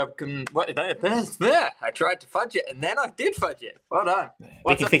I tried to fudge it, and then I did fudge it. Well done.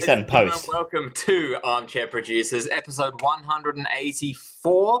 We can fix that in post. Welcome to Armchair Producers, episode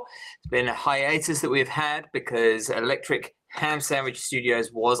 184. It's been a hiatus that we've had because Electric Ham Sandwich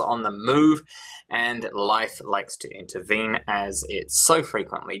Studios was on the move, and life likes to intervene as it so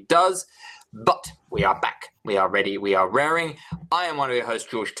frequently does. But we are back. We are ready. We are raring. I am one of your hosts,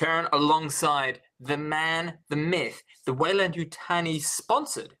 George Terran, alongside the man, the myth, the Weyland-Yutani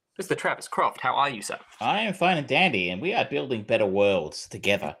sponsored, Mr. Travis Croft. How are you, sir? I am fine and dandy, and we are building better worlds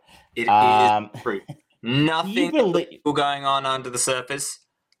together. It is true. Nothing going on under the surface.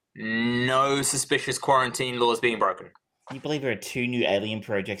 No suspicious quarantine laws being broken. Can you believe there are 2 new alien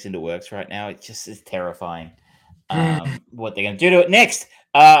projects in the works right now? It just is terrifying. What they're going to do to it next.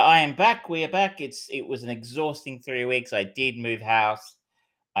 I am back. We are back. It was an exhausting 3 weeks. I did move house.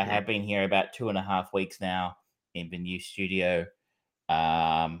 I have been here about 2.5 weeks now in the new studio.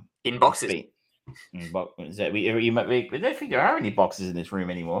 In boxes. We don't think there are any boxes in this room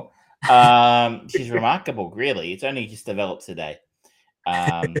anymore. Which is remarkable, really. It's only just developed today.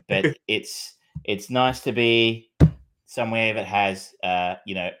 But it's nice to be somewhere that has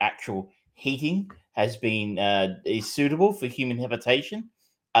actual heating has been is suitable for human habitation,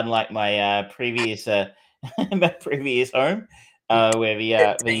 unlike my previous home. Where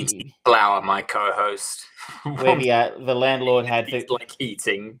the Flower, my co-host, where the landlord had like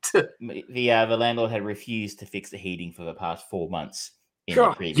heating. The landlord had refused to fix the heating for the past 4 months in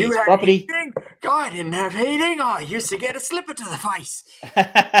the previous you had property. Heating? I didn't have heating. I used to get a slipper to the face.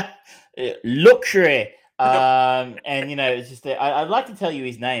 Luxury. And it's just I'd like to tell you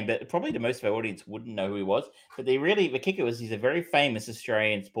his name, but probably the most of our audience wouldn't know who he was. But the kicker was he's a very famous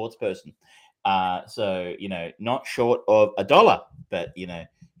Australian sports person. So not short of $1, but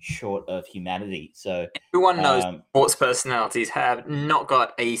short of humanity. So everyone knows sports personalities have not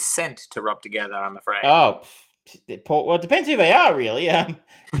got a cent to rub together, I'm afraid. Oh, well, it depends who they are, really. In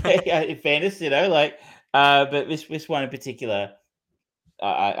fairness, but this one in particular,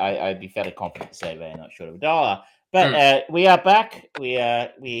 I'd be fairly confident to say they're not short of $1. But we are back. We are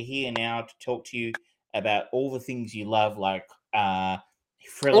here now to talk to you about all the things you love, like horror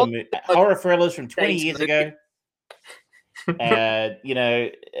thrillers from 20 years ago.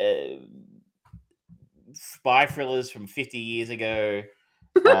 Spy thrillers from 50 years ago.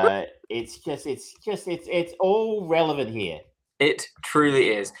 It's all relevant here. It truly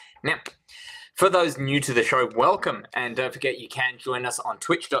is. Now, for those new to the show, welcome. And don't forget, you can join us on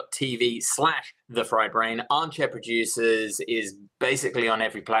twitch.tv/thefriedbrain. Armchair Producers is basically on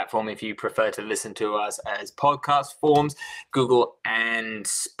every platform if you prefer to listen to us as podcast forms. Google and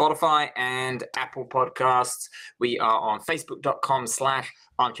Spotify and Apple Podcasts. We are on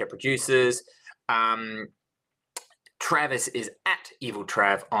facebook.com/armchair producers. Travis is at Evil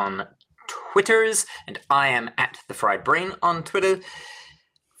Trav on Twitters, and I am at The Fried Brain on Twitter.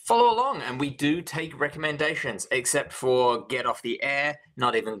 Follow along, and we do take recommendations, except for Get Off the Air.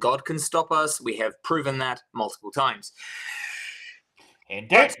 Not even God can stop us. We have proven that multiple times.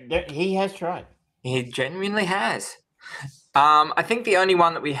 And he has tried. He genuinely has. I think the only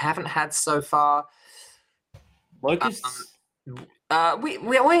one that we haven't had so far... Locusts? We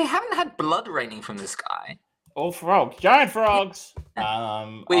haven't had blood raining from the sky. All frogs. Giant frogs.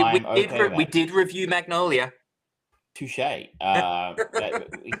 We did review Magnolia. Touche.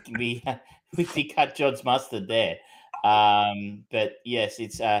 We cut John's mustard there. But yes,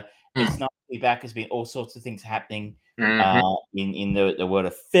 it's nice to be back. There's been all sorts of things happening in the world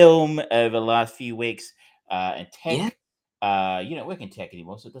of film over the last few weeks and tech. You don't work in tech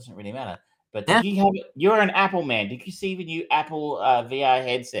anymore, so it doesn't really matter. But you're an Apple man. Did you see the new Apple VR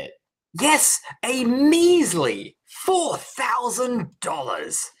headset? Yes, a measly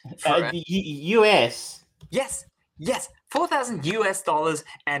 $4,000 US. Yes, $4,000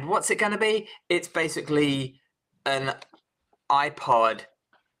 and what's it going to be? It's basically an iPod,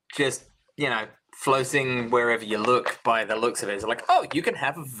 just floating wherever you look. By the looks of it, it's like, oh, you can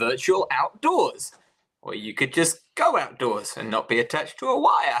have a virtual outdoors, or you could just go outdoors and not be attached to a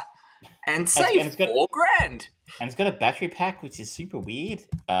wire and save $4,000. And it's got a battery pack, which is super weird.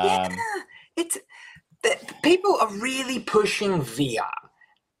 People are really pushing VR,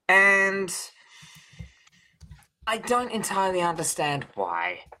 and I don't entirely understand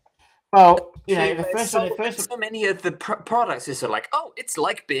why. Well, so many of the products is like, oh, it's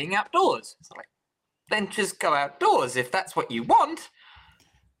like being outdoors. It's like, then just go outdoors if that's what you want.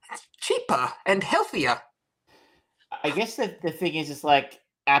 It's cheaper and healthier. I guess the thing is, it's like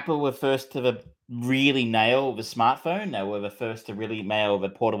Apple were first to really nail the smartphone. They were the first to really nail the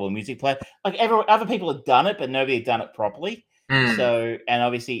portable music player. Like other people had done it, but nobody had done it properly. So, and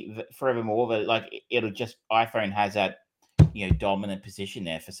obviously forevermore, but like it'll just iPhone has that dominant position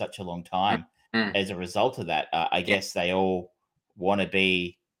there for such a long time. As a result of that, I guess they all want to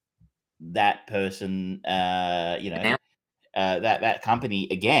be that person, that company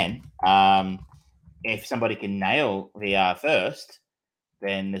again. If somebody can nail VR first,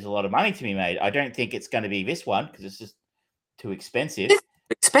 then there's a lot of money to be made. I don't think it's going to be this one because it's just too expensive. It's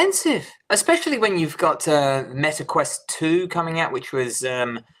expensive, especially when you've got Meta Quest 2 coming out, which was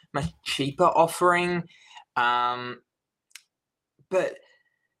much cheaper offering. But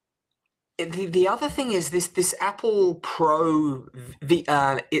the other thing is this Apple Pro,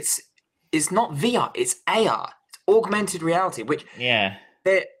 it's not VR, it's AR, it's augmented reality, which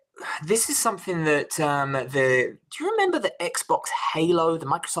this is something that do you remember the Xbox Halo, the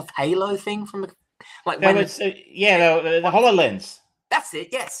Microsoft Halo thing from the HoloLens? That's it.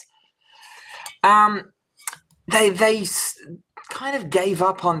 Yes. They kind of gave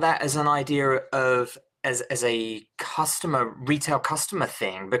up on that as an idea of as a retail customer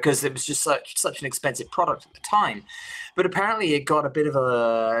thing because it was just such an expensive product at the time. But apparently it got a bit of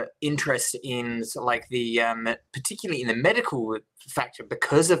a interest in like the particularly in the medical factor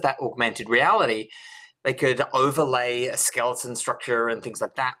because of that augmented reality. They could overlay a skeleton structure and things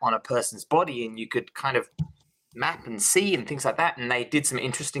like that on a person's body, and you could kind of map and see and things like that. And they did some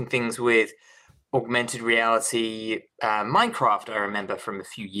interesting things with augmented reality Minecraft, I remember from a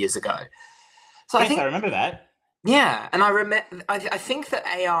few years ago. So yes, I remember that. Yeah, and I think that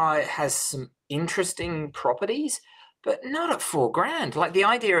AR has some interesting properties, but not at $4,000. Like the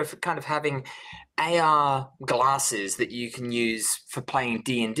idea of kind of having AR glasses that you can use for playing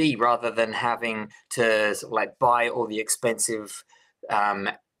D&D rather than having to sort of like buy all the expensive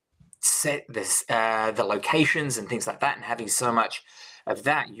the locations and things like that, and having so much of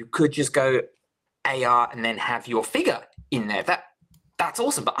that, you could just go AR and then have your figure in there. That's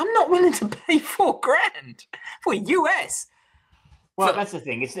awesome, but I'm not willing to pay $4,000 for US. Well, that's the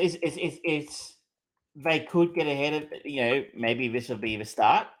thing. It's they could get ahead of maybe this will be the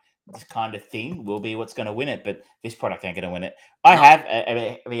start. This kind of thing will be what's going to win it, but this product ain't going to win it. I have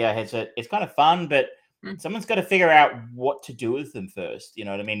a VR headset. It's kind of fun, but someone's got to figure out what to do with them first. You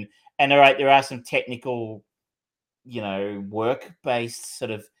know what I mean? And there are some technical, work-based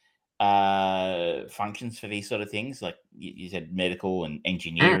sort of functions for these sort of things, like you said, medical and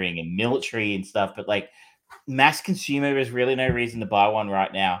engineering and military and stuff. But like mass consumer, there's really no reason to buy one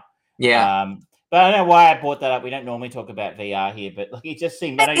right now. Yeah. But I don't know why I brought that up. We don't normally talk about VR here, but like it just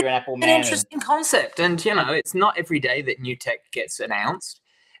seemed. I know you're an Apple man. An interesting concept, and it's not every day that new tech gets announced.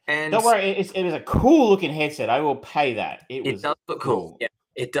 And don't worry, it was a cool looking headset. I will pay that. It does look cool. Yeah,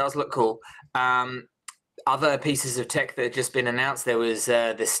 it does look cool. Other pieces of tech that have just been announced. There was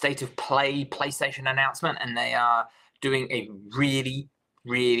the State of Play PlayStation announcement, and they are doing a really,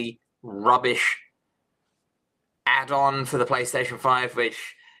 really rubbish add-on for the PlayStation 5,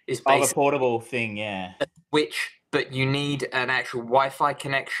 which is basically a portable thing, yeah. But you need an actual Wi-Fi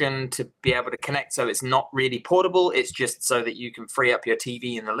connection to be able to connect, so it's not really portable. It's just so that you can free up your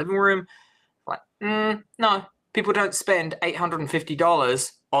TV in the living room. Like, no, people don't spend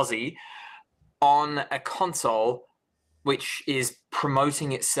 $850 Aussie on a console which is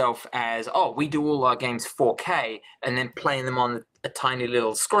promoting itself as, we do all our games 4K and then playing them on a tiny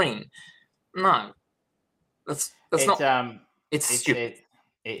little screen. No, that's not. It's stupid.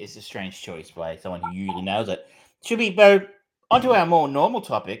 It's a strange choice by someone who usually knows it. Should we go onto our more normal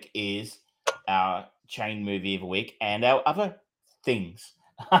topic? Is our chain movie of the week and our other things.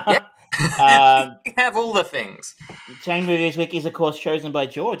 Yeah. We have all the things. Chain movie this week is, of course, chosen by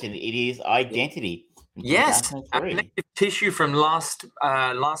George, and it is Identity. Yes, connective tissue from last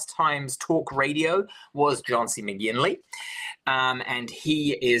time's talk radio was John C McGinley, and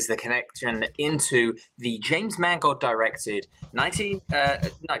he is the connection into the James Mangold-directed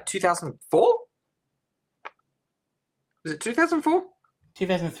 2004. Was it 2004?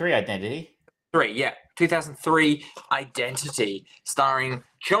 2003 Identity. 2003 Identity, starring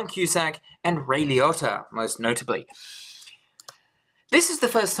John Cusack and Ray Liotta, most notably. This is the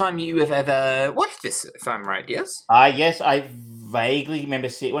first time you have ever watched this, if I'm right, yes? Yes, I vaguely remember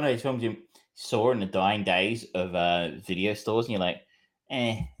seeing one of those films you saw in the dying days of video stores, and you're like,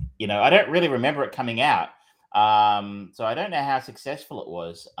 I don't really remember it coming out. So I don't know how successful it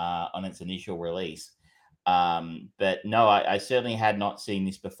was on its initial release. But no, I certainly had not seen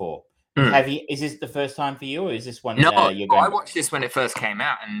this before. Have you? Is this the first time for you, or is this one? No, I watched this when it first came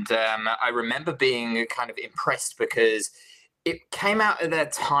out, and I remember being kind of impressed because it came out at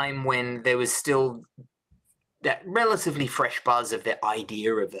that time when there was still that relatively fresh buzz of the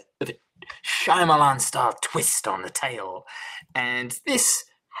idea of a Shyamalan-style twist on the tale, And this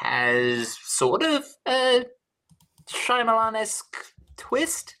has sort of a Shyamalan-esque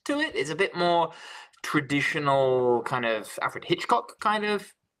twist to it. It's a bit more traditional kind of Alfred Hitchcock kind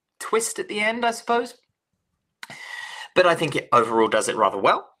of twist at the end, I suppose. But I think it overall does it rather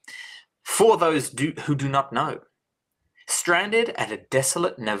well. For those who do not know, stranded at a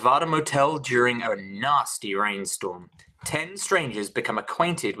desolate Nevada motel during a nasty rainstorm, 10 strangers become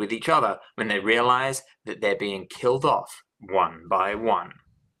acquainted with each other when they realize that they're being killed off one by one.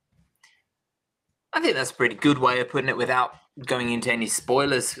 I think that's a pretty good way of putting it without going into any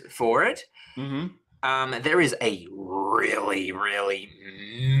spoilers for it. There is a really, really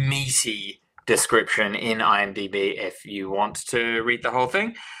meaty description in IMDb if you want to read the whole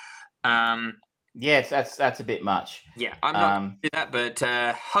thing. Yeah, that's a bit much. Yeah, I'm not going to do that, but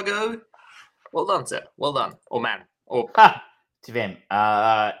Huggo, well done, sir. Well done. Or man. Or to them.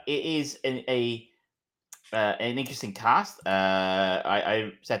 It is an interesting cast.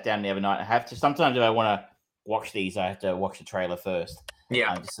 I sat down the other night. I have to sometimes if I want to watch these, I have to watch the trailer first.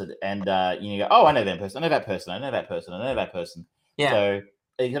 Yeah. You go, oh, I know that person. I know that person. I know that person. I know that person. Yeah. So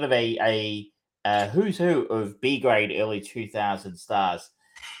it's kind of a who's who of B grade early 2000 stars.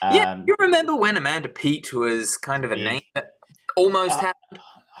 You remember when Amanda Peet was kind of a name that almost happened?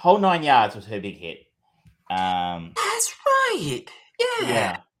 Whole 9 yards was her big hit. That's right.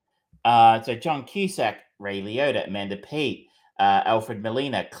 Yeah. So John Cusack, Ray Liotta, Amanda Peet, Alfred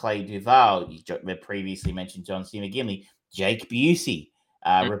Molina, Clay Duvall. You previously mentioned John C McGinley, Jake Busey,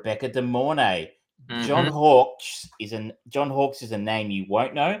 Rebecca De Mornay. John Hawkes is a name you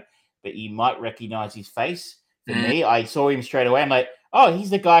won't know, but you might recognize his face. For me, I saw him straight away. I'm like, oh, he's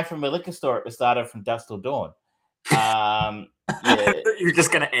the guy from the liquor store at the start of From Dusk Till Dawn. Yeah. You're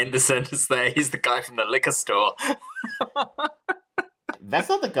just going to end the sentence there. He's the guy from the liquor store. That's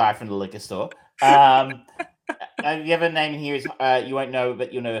not the guy from the liquor store. The other name here is you won't know,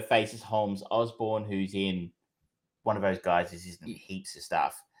 but you'll know the face is Holmes Osborne, who's in one of those guys is in heaps of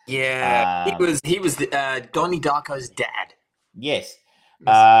stuff. Yeah, he was Donnie Darko's dad. Yes.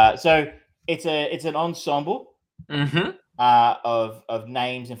 So it's an ensemble of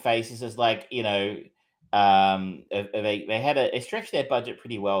names and faces. As like they had they stretched their budget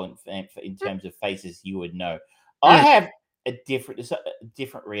pretty well in terms of faces you would know. I have a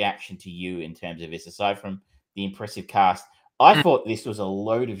different reaction to you in terms of this. Aside from the impressive cast, I thought this was a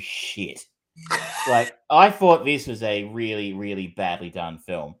load of shit. Like I thought this was a really, really badly done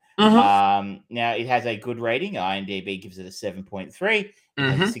film. Now it has a good rating. IMDb gives it a 7.3. It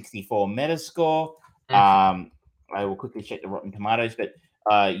has a 64 Metascore. I will quickly check the Rotten Tomatoes, but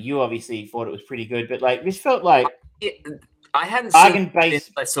you obviously thought it was pretty good. But like this felt like I hadn't seen it.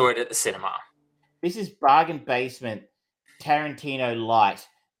 I saw it at the cinema. This is bargain basement Tarantino light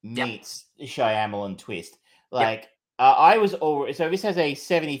meets Shyamalan twist. Like I was already so this has a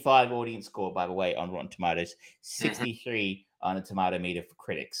 75 audience score, by the way, on Rotten Tomatoes, 63 on a tomato meter for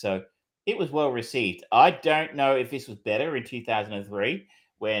critics. So it was well received. I don't know if this was better in 2003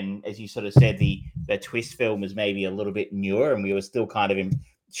 when, as you sort of said, the twist film was maybe a little bit newer and we were still kind of in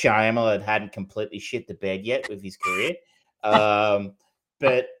Shyamalan hadn't completely shit the bed yet with his career.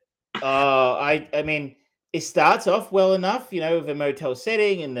 But I mean, it starts off well enough, with a motel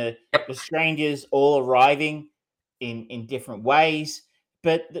setting and the strangers all arriving in different ways.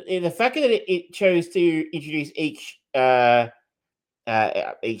 But the fact that it chose to introduce each person,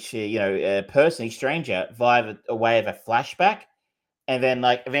 each stranger via a way of a flashback, and then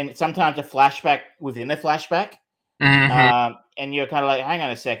sometimes a flashback within a flashback, and you're kind of like, hang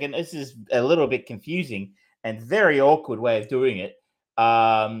on a second, this is a little bit confusing and very awkward way of doing it.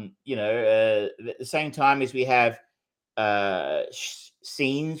 At the same time as we have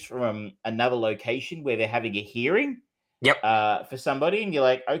scenes from another location where they're having a hearing for somebody, and you're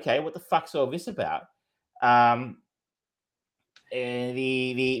like, okay, what the fuck's all this about? And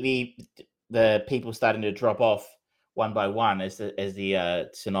the people starting to drop off one by one as the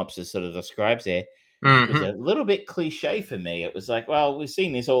synopsis sort of describes there. It was a little bit cliche for me. It was like, well, we've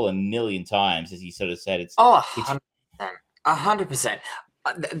seen this all a million times, as you sort of said. It's 100%.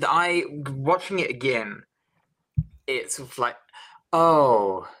 I watching it again, it's like,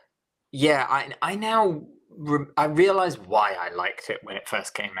 oh yeah, I now I realize why I liked it when it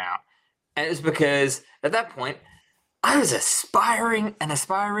first came out, and it was because at that point I was an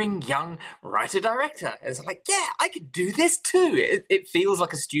aspiring young writer-director. It's like, yeah, I could do this too. It feels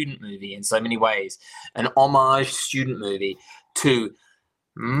like a student movie in so many ways, an homage student movie to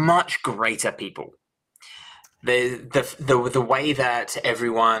much greater people. The way that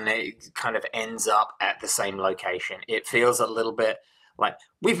everyone kind of ends up at the same location, it feels a little bit like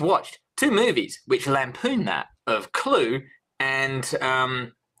we've watched two movies which lampoon that, of Clue And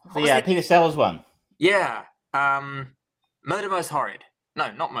Peter Sellers one. Yeah, Murder Most Horrid.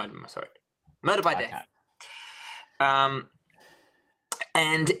 No, not Murder Most Horrid. Murder by Death.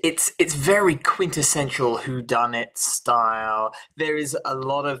 And it's very quintessential whodunit style. There is a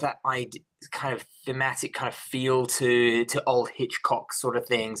lot of that kind of thematic kind of feel to old Hitchcock sort of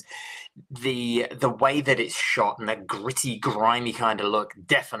things. The way that it's shot and that gritty, grimy kind of look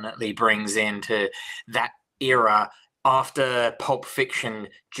definitely brings into that era after Pulp Fiction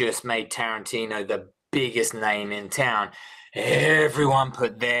just made Tarantino the biggest name in town. Everyone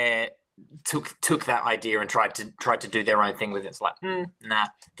took that idea and tried to do their own thing with it. It's like, nah,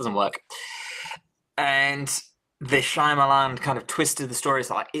 doesn't work. And the Shyamalan kind of twisted the story.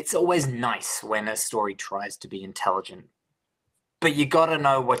 It's like, it's always nice when a story tries to be intelligent, but you got to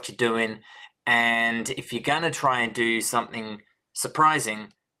know what you're doing. And if you're going to try and do something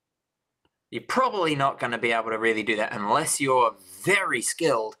surprising, you're probably not going to be able to really do that unless you're very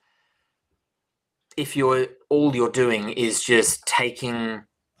skilled. If all you're doing is just taking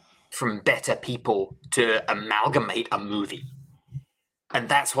from better people to amalgamate a movie, and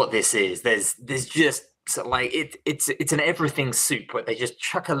that's what this is. There's just like it's an everything soup where they just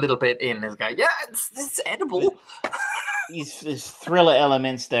chuck a little bit in and go, yeah, it's edible. There's thriller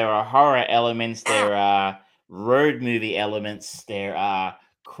elements, there are horror elements, there are road movie elements, there are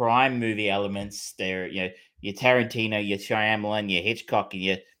crime movie elements, there, you know, your Tarantino, your Shyamalan, your Hitchcock, and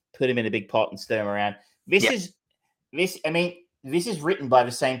you put them in a big pot and stir them around. This is written by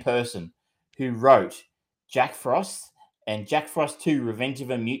the same person who wrote Jack Frost and Jack Frost 2: Revenge of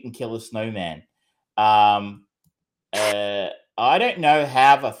a Mutant Killer Snowman. I don't know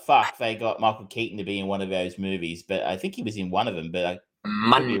how the fuck they got Michael Keaton to be in one of those movies, but I think he was in one of them, but I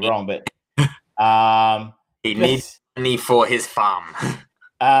could be wrong. But he needs money for his farm.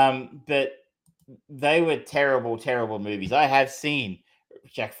 But they were terrible, terrible movies. I have seen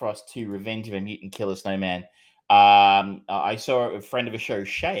Jack Frost 2: Revenge of a Mutant Killer Snowman. I saw it with a friend of the show,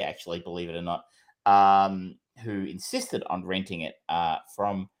 Shay, actually, believe it or not, who insisted on renting it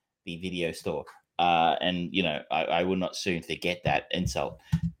from the video store. And, you know, I will not soon forget that insult.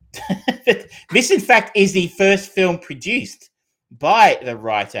 This, in fact, is the first film produced by the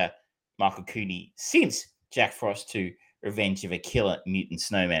writer Michael Cooney since Jack Frost 2: Revenge of a Killer Mutant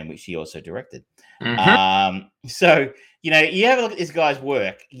Snowman, which he also directed. So, you know, you have a look at this guy's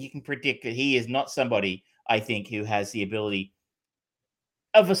work, you can predict that he is not somebody, I think, who has the ability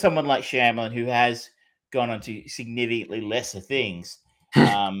of someone like Shyamalan, who has gone on to significantly lesser things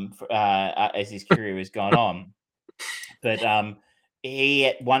as his career has gone on. But he,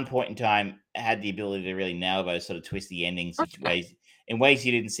 at one point in time, had the ability to really nail those sort of twisty endings in ways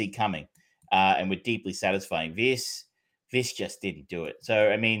you didn't see coming, and were deeply satisfying. This just didn't do it. So,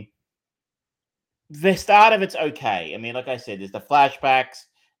 I mean, the start of it's okay. I mean, like I said, there's the flashbacks,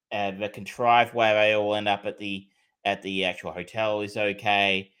 the contrived way they all end up at the actual hotel is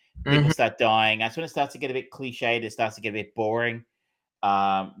okay. People start dying. That's when it starts to get a bit cliched. It starts to get a bit boring.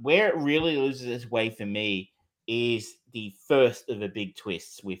 Where it really loses its way for me is the first of the big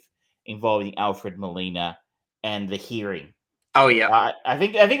twists involving Alfred Molina and the hearing. Oh yeah. I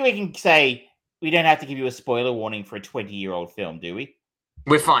think we can say we don't have to give you a spoiler warning for a 20-year-old film, do we?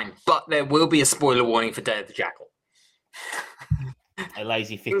 We're fine, but there will be a spoiler warning for Day of the Jackal. A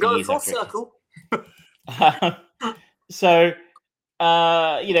lazy 50 years full after. circle. So,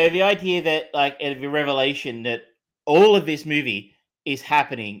 you know, the idea that, like, the revelation that all of this movie is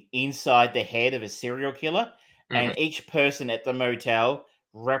happening inside the head of a serial killer, and each person at the motel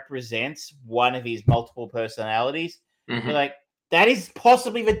represents one of his multiple personalities. We're like, that is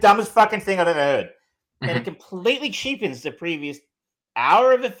possibly the dumbest fucking thing I've ever heard. And it completely cheapens the previous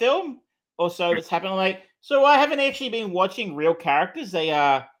hour of the film or so that's happening. Like, so I haven't actually been watching real characters. They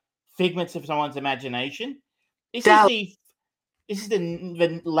are figments of someone's imagination. This is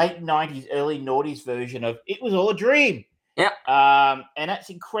the late 90s, early noughties version of It Was All a Dream. Yep. And that's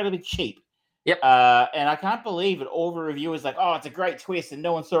incredibly cheap. Yep. And I can't believe that all the reviewers like, oh, it's a great twist and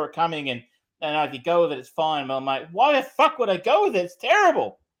no one saw it coming, and if you go with it, it's fine. But I'm like, why the fuck would I go with it? It's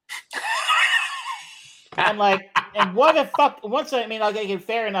terrible. I'm like, and why the fuck? Once I mean, okay,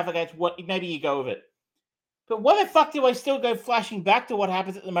 fair enough. I guess what maybe you go with it, but why the fuck do I still go flashing back to what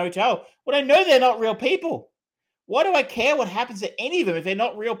happens at the motel when I know they're not real people? Why do I care what happens to any of them if they're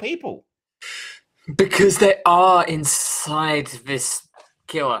not real people? Because they are inside this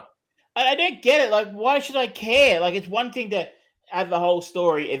killer. I don't get it. Like, why should I care? Like, it's one thing to have the whole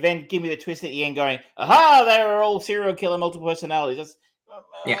story and then give me the twist at the end going, aha, they were all serial killer, multiple personalities. That's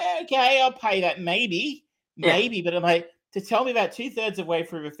okay, I'll pay that. Maybe. But I'm like, to tell me about 2/3 of the way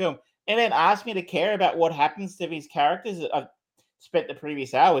through the film and then ask me to care about what happens to these characters that I've spent the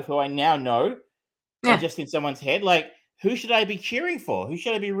previous hour with, who I now know, Yeah. are just in someone's head. Like, who should I be cheering for? Who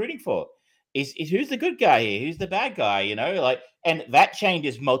should I be rooting for? Is who's the good guy here? Who's the bad guy? You know, like, and that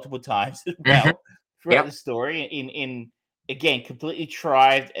changes multiple times as well throughout the story in again completely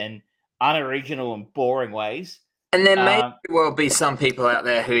tried and unoriginal and boring ways. And there may well be some people out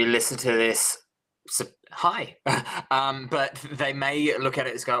there who listen to this. Hi, but they may look at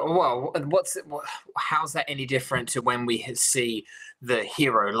it and go, "Oh, well, how's that any different to when we see the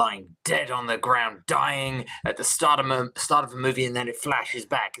hero lying dead on the ground, dying at the start of a movie, and then it flashes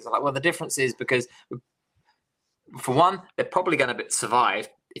back?" It's like, well, the difference is because, for one, they're probably going to survive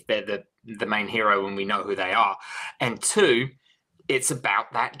if they're the main hero and we know who they are, and two, it's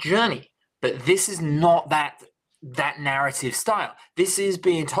about that journey. But this is not that narrative style. This is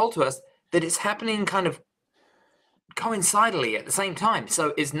being told to us that it's happening kind of coincidentally at the same time.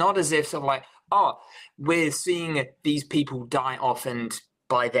 So it's not as if sort of like, oh, we're seeing these people die off, and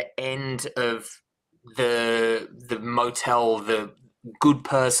by the end of the motel, the good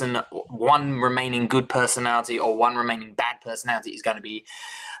person, one remaining good personality or one remaining bad personality is going to be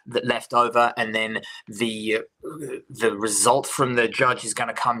left over, and then the result from the judge is going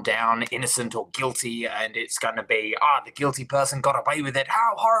to come down innocent or guilty, and it's going to be the guilty person got away with it,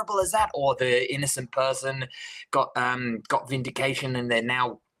 how horrible is that, or the innocent person got vindication and they're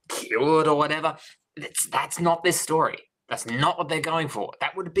now cured or whatever. That's not this story. That's not what they're going for.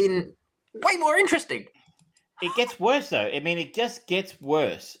 That would have been way more interesting. It gets worse though. I mean, it just gets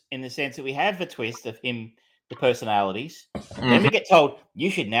worse in the sense that we have the twist of him, the personalities. Then we get told you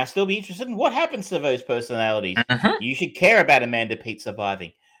should now still be interested in what happens to those personalities. You should care about Amanda Peet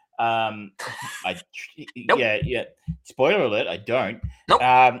surviving. Yeah. Spoiler alert, I don't.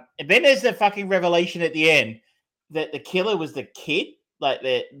 And then there's the fucking revelation at the end that the killer was the kid, like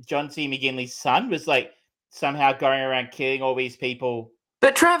the John C McGinley's son, was like somehow going around killing all these people.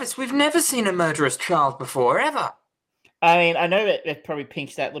 But Travis, we've never seen a murderous child before, ever. I mean, I know that they've probably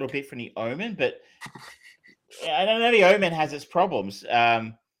pinched that little bit from The Omen, but I don't know. The Omen has its problems,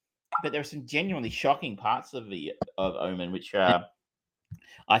 but there are some genuinely shocking parts of Omen, which I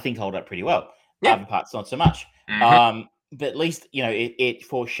think hold up pretty well. Other parts not so much. But at least it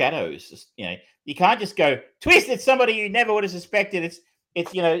foreshadows. You can't just go twist. It's somebody you never would have suspected.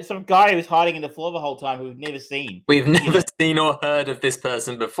 It's some guy who's hiding in the floor the whole time who we've never seen. We've never seen or heard of this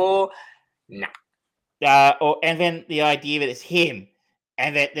person before. No. And then the idea that it's him,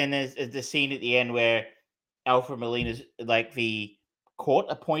 and then there's the scene at the end where Alfred Molina's like the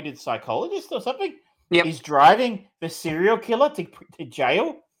court-appointed psychologist or something is driving the serial killer to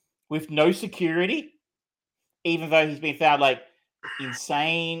jail with no security, even though he's been found like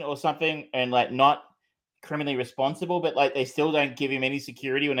insane or something and like not criminally responsible, but like they still don't give him any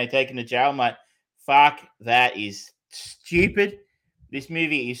security when they take him to jail. I'm like, fuck, that is stupid. This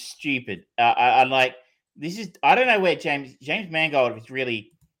movie is stupid. I'm like, I don't know where James Mangold has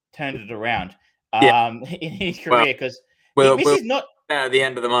really turned it around in his career, because this is not at the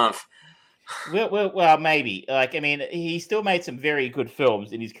end of the month. Well, maybe. Like, I mean, he still made some very good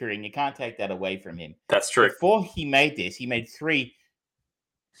films in his career, and you can't take that away from him. That's true. Before he made this, he made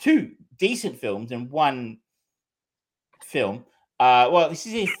two decent films and one film. This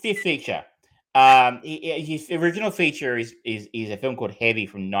is his fifth feature. His original feature is a film called Heavy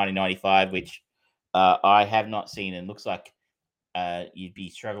from 1995, which I have not seen and looks like you'd be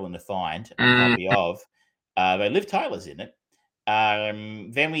struggling to find a copy of. But Liv Tyler's in it.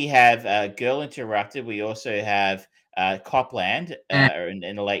 Then we have Girl Interrupted. We also have Copland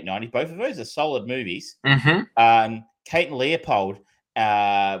in the late 90s. Both of those are solid movies. Kate and Leopold,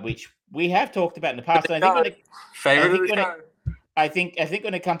 which we have talked about in the past. I think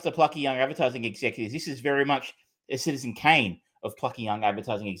when it comes to plucky young advertising executives, this is very much a Citizen Kane of plucky young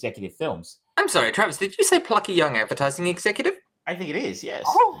advertising executive films. I'm sorry, Travis, did you say plucky young advertising executive? I think it is, yes.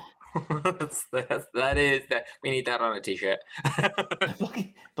 Oh, that is. We need that on a t-shirt.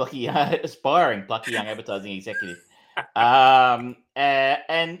 Aspiring plucky young advertising executive. And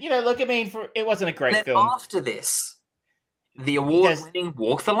look, I mean, it wasn't a great film. After this, the award-winning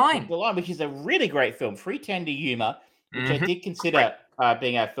Walk the Line, which is a really great film, free tender humor, which I did consider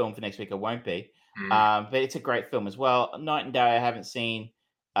being our film for next week. It won't be, but it's a great film as well. Night and Day I haven't seen.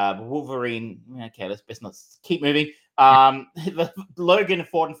 Wolverine. Okay, let's best not keep moving. Logan,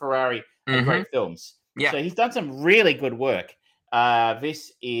 Ford, and Ferrari are great films. Yeah. So he's done some really good work.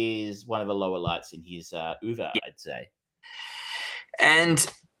 This is one of the lower lights in his oeuvre, I'd say. And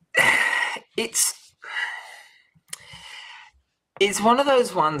it's one of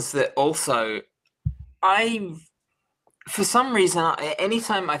those ones that also for some reason,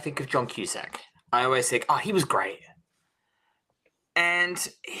 anytime I think of John Cusack, I always think, oh, he was great. And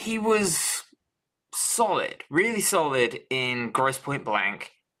he was solid, really solid in Gross Point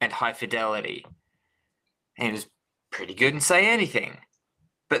Blank and High Fidelity. And he was pretty good in Say Anything.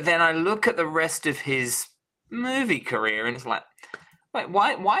 But then I look at the rest of his movie career and it's like, wait,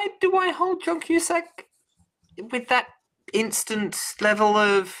 why do I hold John Cusack with that instant level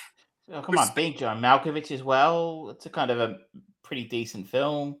of Oh, come on, being John Malkovich as well. It's a kind of a pretty decent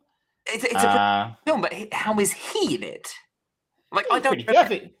film. It's a pretty film, but how is he in it? Like, I don't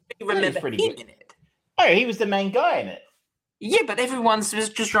remember pretty him good in it. Oh, he was the main guy in it. Yeah, but everyone's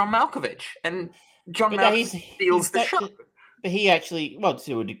just John Malkovich, and John Malkovich steals the show. But he actually, well,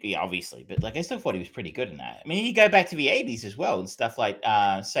 to a degree, obviously, but like I still thought he was pretty good in that. I mean, you go back to the 80s as well and stuff like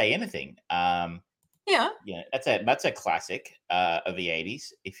Say Anything. Yeah, that's a classic of the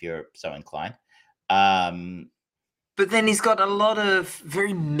 80s if you're so inclined. But then he's got a lot of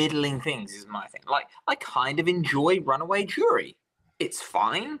very middling things, is my thing. Like, I kind of enjoy Runaway Jury. It's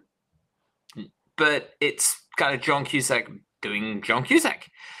fine, but it's kind of John Cusack doing John Cusack.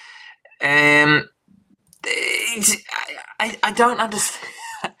 I don't understand.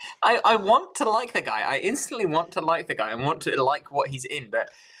 I want to like the guy. I instantly want to like the guy. I want to like what he's in, but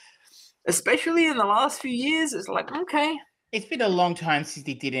especially in the last few years, it's like, okay. It's been a long time since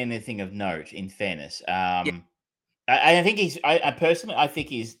he did anything of note, in fairness. I think I personally think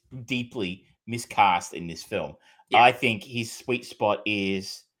he's deeply miscast in this film. Yeah. I think his sweet spot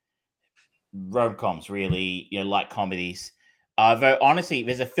is rom-coms, really, light comedies. Though honestly,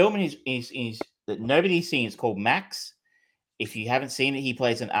 there's a film in his that nobody's seen. It's called Max. If you haven't seen it, he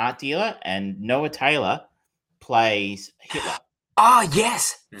plays an art dealer, and Noah Taylor plays Hitler. Oh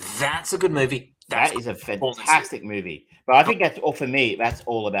yes, that's a good movie. That is a fantastic movie. But I think that's all for me. That's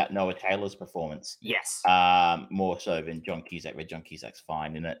all about Noah Taylor's performance. Yes. More so than John Cusack. But John Cusack's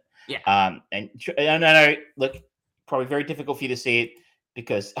fine in it. Yeah. And no. Look, probably very difficult for you to see it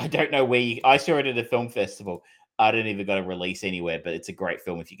because I don't know where I saw it at a film festival. I don't even got a release anywhere, but it's a great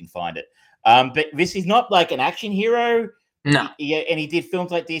film if you can find it. But this is not like an action hero. No. And he did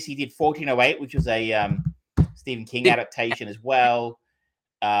films like this. He did 1408, which was a Stephen King adaptation as well.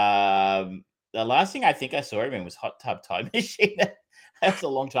 The last thing I think I saw him in was Hot Tub Time Machine. That's a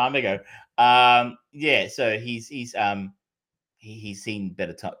long time ago. So he's seen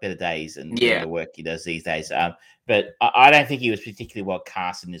better days and the work he does these days. But I don't think he was particularly well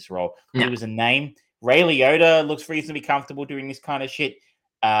cast in this role. No. He was a name. Ray Liotta looks reasonably comfortable doing this kind of shit.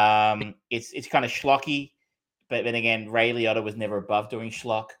 It's kind of schlocky, but then again, Ray Liotta was never above doing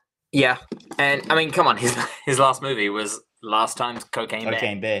schlock. Yeah, and I mean, come on, his last movie was Last Time's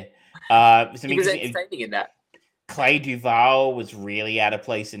Cocaine Bear. He was entertaining in that. Clay Duval was really out of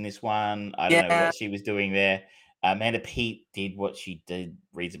place in this one. I don't know what she was doing there. Amanda Peet did what she did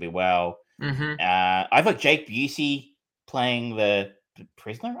reasonably well. Mm-hmm. I thought Jake Busey playing the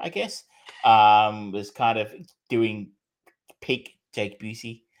prisoner, I guess, was kind of doing peak Jake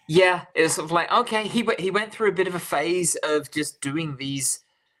Busey. Yeah, it was sort of like, okay, he went through a bit of a phase of just doing these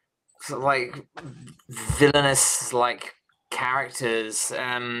sort of like villainous like characters,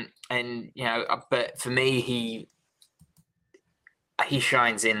 and but for me, he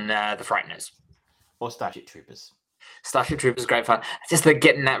shines in The Frighteners or Starship Troopers. Starship Troopers is great fun. Just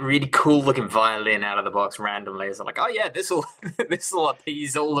getting that really cool looking violin out of the box randomly. It's like, oh yeah, this will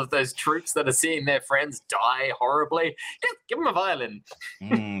appease all of those troops that are seeing their friends die horribly. Just give them a violin.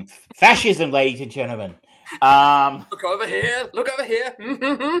 Fascism, ladies and gentlemen. Look over here. Look over here.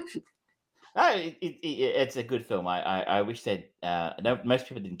 It's a good film. I wish that most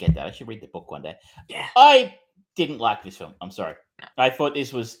people didn't get that. I should read the book one day. Yeah. I didn't like this film. I'm sorry. I thought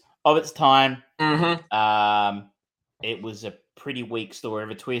this was of its time. Mm-hmm. It was a pretty weak story.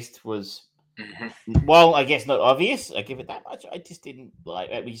 The twist was, well, I guess not obvious. I give it that much. I just didn't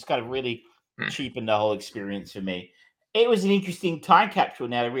like it. We just kind of really cheapened the whole experience for me. It was an interesting time capsule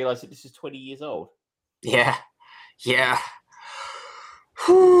now to realize that this is 20 years old. Yeah. Yeah.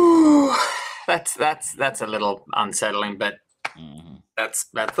 Whew. That's a little unsettling, but that's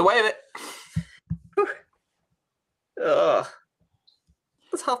the way of it. Ugh.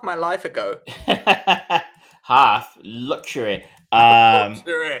 That's half my life ago. Half luxury.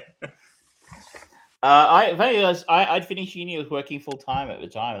 Luxury. I'd finished uni. I was working full time at the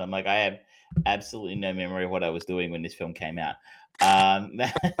time, and I'm like, I have absolutely no memory of what I was doing when this film came out.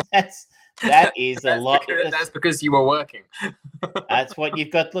 That is a lot. That's because you were working. That's what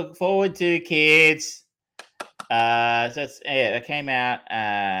you've got to look forward to, kids. It came out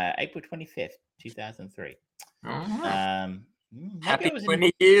April 25th, 2003. Maybe Happy I was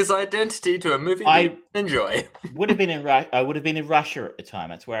 20 years identity to a movie we enjoy. would have been in I would have been in Russia at the time.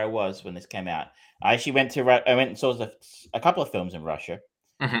 That's where I was when this came out. I actually went and saw a couple of films in Russia.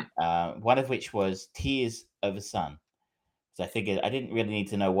 One of which was Tears of a Son. So I figured I didn't really need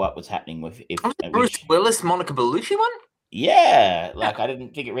to know what was happening with Bruce Willis, Monica Bellucci one? Yeah, like I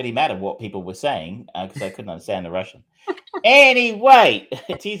didn't think it really mattered what people were saying because I couldn't understand the Russian. Anyway,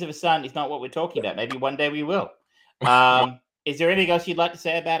 Tears of a Son is not what we're talking about. Maybe one day we will. Is there anything else you'd like to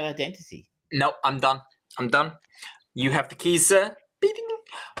say about Identity? Nope, I'm done. You have the keys, sir.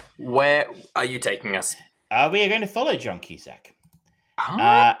 Where are you taking us? We are going to follow John Cusack.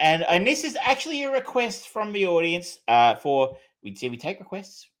 And this is actually a request from the audience we take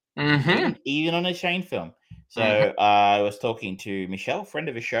requests even on a Shane film. So I was talking to Michelle, friend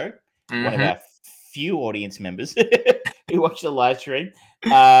of the show, one of our few audience members who watched the live stream,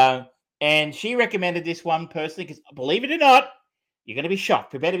 and she recommended this one personally because, believe it or not, you're going to be shocked.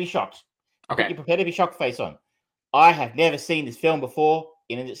 Prepare to be shocked. Okay. Put your prepare to be shocked face on. I have never seen this film before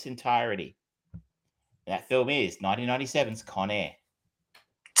in its entirety. That film is 1997's Con Air.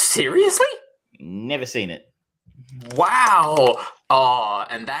 Seriously? Never seen it. Wow. Oh,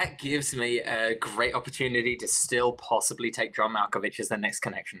 and that gives me a great opportunity to still possibly take John Malkovich as the next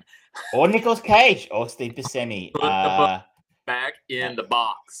connection. Or Nicolas Cage or Steve Buscemi. Put the book back in the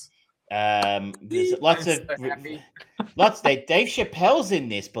box. There's lots of Dave Chappelle's in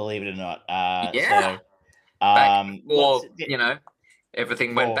this, believe it or not. Yeah. So,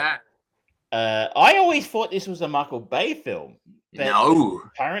 everything went bad. I always thought this was a Michael Bay film. But no,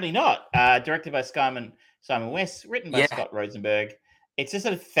 apparently not. Directed by Simon West, written by Scott Rosenberg. It just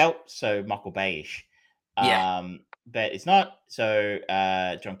sort of felt so Michael Bay-ish. But it's not. So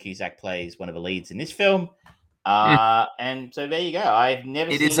John Cusack plays one of the leads in this film. And so there you go. I've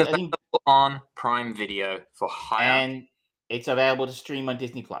never seen it. It is available on Prime Video for hire. And it's available to stream on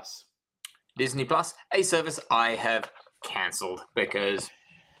Disney Plus. Disney Plus, a service I have cancelled because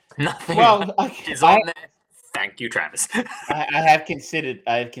nothing is on there. Thank you, Travis. I have considered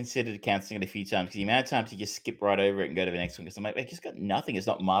cancelling it a few times because the amount of times you just skip right over it and go to the next one because I'm like, I just got nothing. It's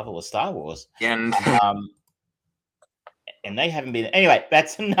not Marvel or Star Wars. And they haven't been. Anyway,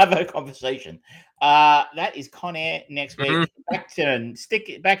 that's another conversation. That is Con Air next week. Back in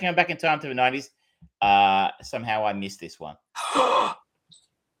time to the 90s. Somehow I missed this one. I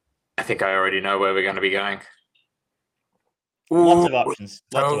think I already know where we're going to be going. Lots of options.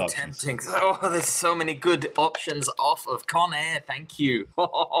 Tempting. Oh, there's so many good options off of Con Air. Thank you. There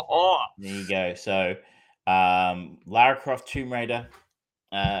you go. So, Lara Croft, Tomb Raider.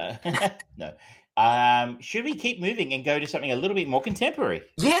 No. Should we keep moving and go to something a little bit more contemporary?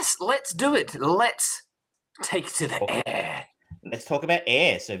 Yes, let's do it. Let's take to the air. Let's talk about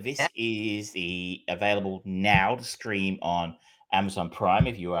Air. So this is available now to stream on Amazon Prime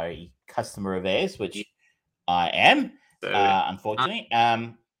if you are a customer of theirs, which I am. Unfortunately,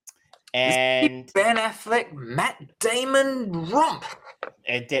 and Ben Affleck, Matt Damon romp.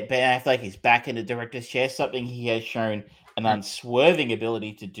 Ben Affleck is back in the director's chair, something he has shown an unswerving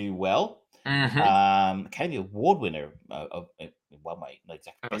ability to do well. Academy Award winner not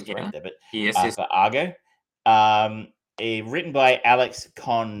exactly best director, but for Argo. Written by Alex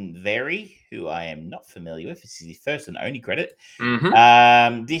Convery, who I am not familiar with. This is his first and only credit.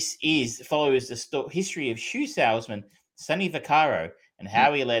 This follows the history of shoe salesman Sonny Vaccaro and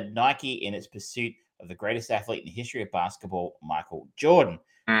how he led Nike in its pursuit of the greatest athlete in the history of basketball, Michael Jordan.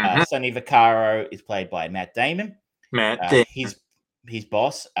 Sonny Vaccaro is played by Matt Damon. His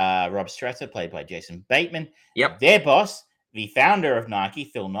boss, Rob Strasser, played by Jason Bateman. Their boss, the founder of Nike,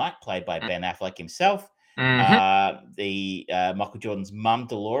 Phil Knight, played by Ben Affleck himself. Michael Jordan's mum,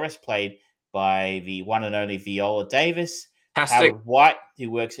 Dolores, played by the one and only Viola Davis. Howard White,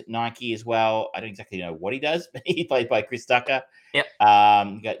 who works at Nike as well. I don't exactly know what he does, but he's played by Chris Tucker. You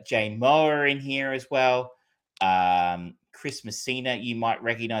got Jane Moore in here as well. Chris Messina, you might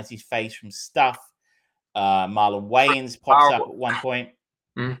recognize his face from Stuff. Marlon Wayans pops up at one point.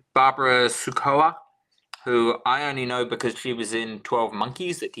 Barbara Sukowa, who I only know because she was in 12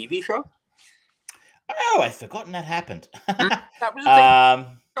 Monkeys, the TV show. Oh, I'd forgotten that happened. That was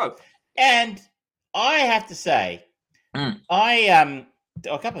a thing. And I have to say, a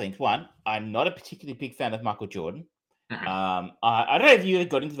couple of things. One, I'm not a particularly big fan of Michael Jordan. I don't know if you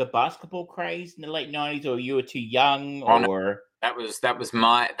got into the basketball craze in the late 90s, or you were too young, or that was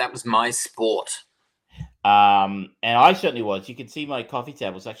my sport. And I certainly was. You can see my coffee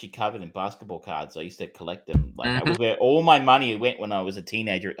table was actually covered in basketball cards. I used to collect them. That was where all my money went when I was a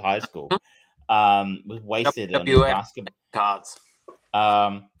teenager at high school. Was wasted on basketball cards.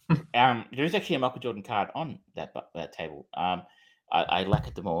 There is actually a Michael Jordan card on that table. I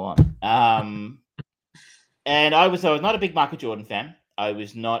lacquered them all on. And I was not a big Michael Jordan fan. I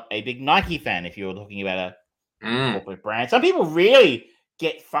was not a big Nike fan. If you were talking about a corporate brand, some people really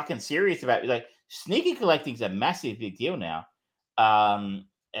get fucking serious about it. Like sneaker collecting is a massive big deal now.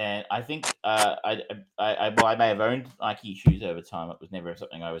 And I think I may have owned Nike shoes over time. It was never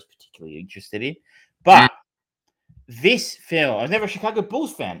something I was particularly interested in. But this film, I was never a Chicago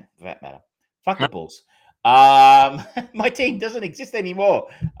Bulls fan, for that matter. Fuck the Bulls. My team doesn't exist anymore.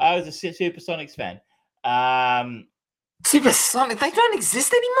 I was a Supersonics fan. Supersonic, they don't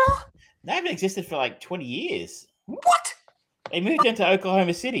exist anymore? They haven't existed for like 20 years. What? They moved into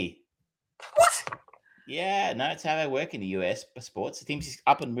Oklahoma City. What? Yeah, no, it's how they work in the US for sports. The teams just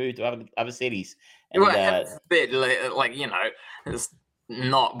up and moved to other cities. And, Well, a bit like, you know, it's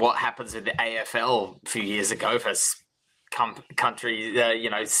not what happens in the AFL a few years ago for countries, you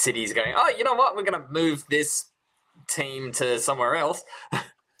know, cities going, oh, you know what, we're going to move this team to somewhere else.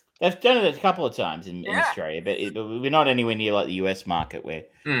 They've done it a couple of times in Australia, but we're not anywhere near like the US market where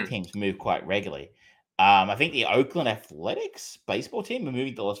teams move quite regularly. I think the Oakland Athletics baseball team are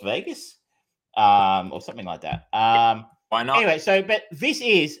moving to Las Vegas, or something like that. Why not? Anyway, but this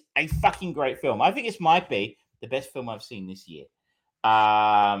is a fucking great film. I think this might be the best film I've seen this year.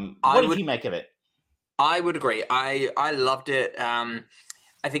 What did you make of it? I would agree. I loved it.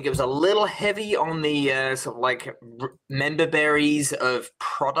 I think it was a little heavy on the sort of like member berries of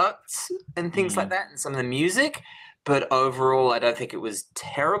products and things like that, and some of the music. But overall, I don't think it was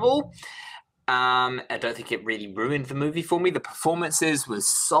terrible. I don't think it really ruined the movie for me. The performances was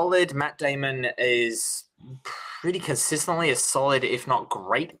solid. Matt Damon is pretty consistently a solid, if not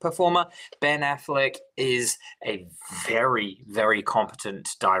great, performer. Ben Affleck is a very, very competent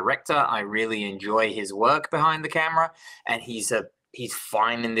director. I really enjoy his work behind the camera, and he's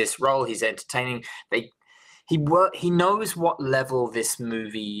fine in this role. He's entertaining. He knows what level this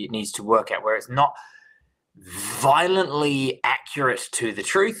movie needs to work at, where it's not violently accurate to the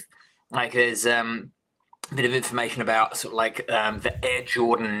truth. Like there's a bit of information about sort of like the Air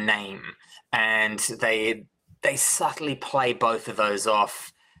Jordan name, and they subtly play both of those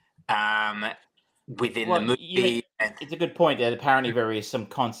off within the movie. It's a good point. Apparently there is some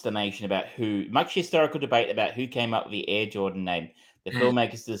consternation about much historical debate about who came up with the Air Jordan name. The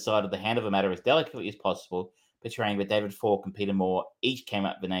filmmakers decided to handle the matter as delicately as possible, portraying that David Falk and Peter Moore each came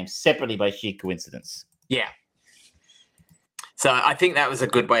up with the name separately by sheer coincidence. Yeah. So I think that was a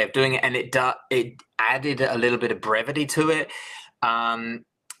good way of doing it, and it added a little bit of brevity to it.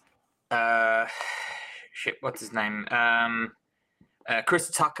 What's his name? Chris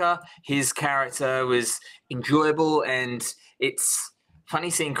Tucker, his character was enjoyable, and it's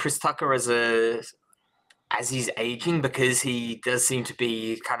funny seeing Chris Tucker as he's aging, because he does seem to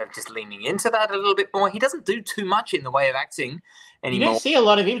be kind of just leaning into that a little bit more. He doesn't do too much in the way of acting anymore. You don't see a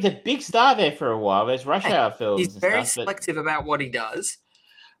lot of him. He's a big star there for a while. There's Rush Hour films. He's very selective about what he does.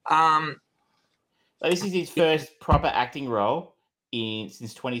 This is his first proper acting role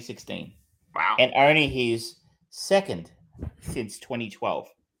since 2016. Wow. And only his second since 2012.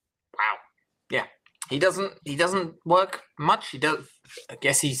 Wow. Yeah. He doesn't work much. I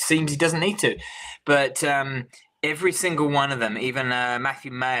guess he seems he doesn't need to. But every single one of them, even Matthew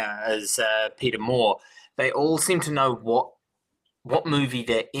Mayer as Peter Moore, they all seem to know what movie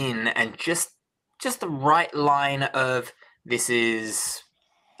they're in, and just the right line of, this is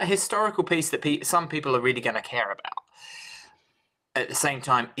a historical piece that some people are really going to care about. At the same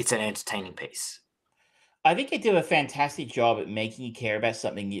time, it's an entertaining piece. I think they do a fantastic job at making you care about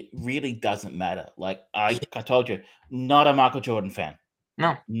something that really doesn't matter. Like I told you, not a Michael Jordan fan.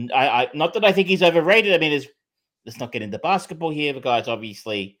 No, I not that I think he's overrated. I mean, let's not get into basketball here. The guy's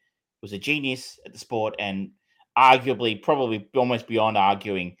obviously was a genius at the sport, and arguably, probably almost beyond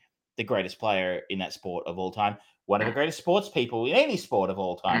arguing, the greatest player in that sport of all time. One of the greatest sports people in any sport of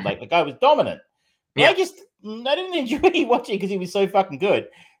all time. Like the guy was dominant. Yeah. I didn't enjoy watching because he was so fucking good.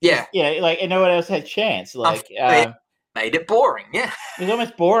 Yeah. And no one else had a chance. Like, made it boring. Yeah. It was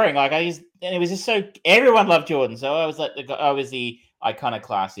almost boring. Like and it was just so, everyone loved Jordan. So I was like, I was the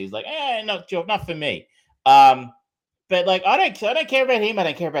iconoclast. He was like, not for me. But like, I don't care about him. I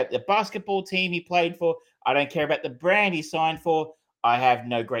don't care about the basketball team he played for. I don't care about the brand he signed for. I have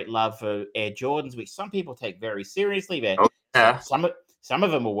no great love for Air Jordans, which some people take very seriously. Some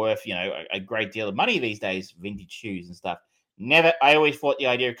of them are worth, a great deal of money these days, vintage shoes and stuff. I always thought the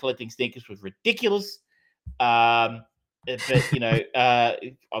idea of collecting sneakers was ridiculous. But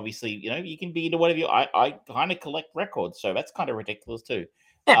obviously, you can be into whatever you. I kind of collect records, so that's kind of ridiculous too.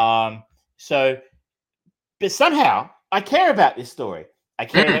 Yeah. But somehow I care about this story. I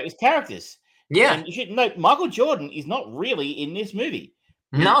care about his characters. Yeah. And you should note, Michael Jordan is not really in this movie.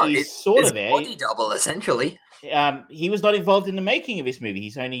 No, He is it's sort of a there. body double, essentially. He was not involved in the making of this movie.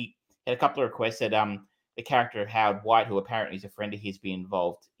 He's only had a couple of requests that the character of Howard White, who apparently is a friend of his, be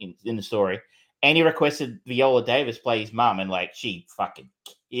involved in the story. And he requested Viola Davis play his mum, and like she fucking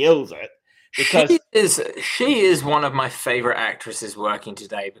kills it. Because she is one of my favorite actresses working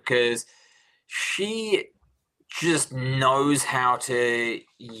today, because she just knows how to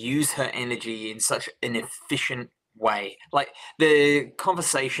use her energy in such an efficient way. Like the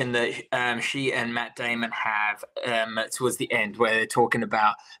conversation that she and Matt Damon have towards the end, where they're talking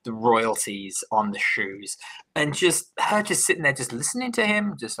about the royalties on the shoes, and just her just sitting there, just listening to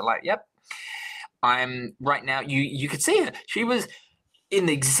him, just like, yep, I'm right now. You could see her. She was in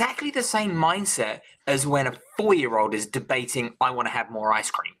exactly the same mindset as when a 4-year-old is debating, I want to have more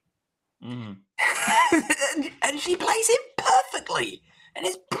ice cream. mm. And she plays it perfectly, and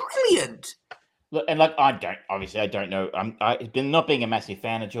it's brilliant. Look, and like I don't know. I've been not being a massive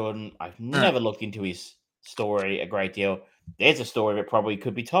fan of Jordan. I've never looked into his story a great deal. There's a story that probably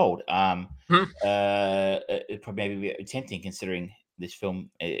could be told. It probably maybe be tempting considering this film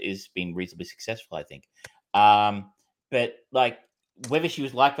is being reasonably successful, I think. But like whether she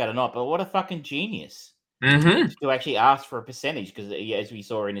was like that or not, but what a fucking genius to actually ask for a percentage, because as we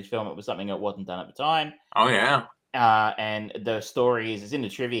saw in this film, it was something that wasn't done at the time. Oh yeah. And the story is in the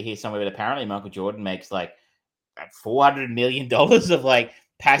trivia here somewhere, but apparently Michael Jordan makes like $400 million of like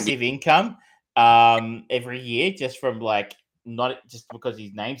passive income every year, just from like, not just because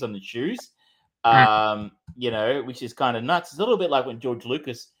his name's on the shoes, which is kind of nuts. It's a little bit like when George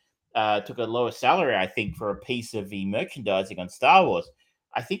Lucas took a lower salary, I think, for a piece of the merchandising on Star Wars.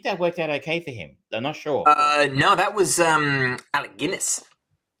 I think that worked out okay for him. I'm not sure. No, that was Alec Guinness.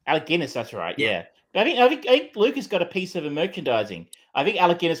 Alec Guinness, that's right. Yeah. I think Lucas got a piece of the merchandising. I think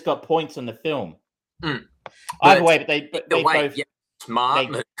Alec Guinness got points on the film. Either way, but they both smart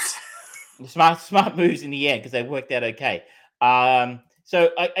moves. smart moves in the end, because they worked out okay. So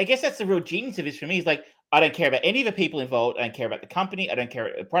I guess that's the real genius of this for me. Is like, I don't care about any of the people involved. I don't care about the company. I don't care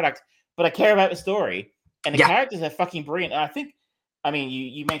about the product, but I care about the story, and the characters are fucking brilliant. And I think, I mean,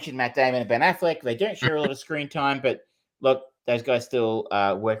 you mentioned Matt Damon and Ben Affleck. They don't share a lot of screen time, but look, those guys still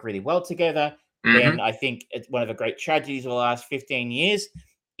work really well together. Ben, I think it's one of the great tragedies of the last 15 years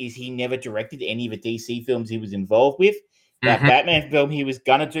is he never directed any of the DC films he was involved with. That Batman film he was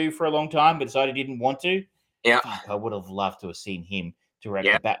going to do for a long time, but decided he didn't want to. Yeah. Fuck, I would have loved to have seen him direct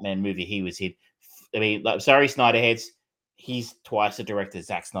the Batman movie he was in. I mean, like, sorry, Snyderheads, he's twice the director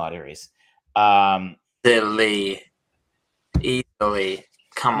Zack Snyder is. Easily.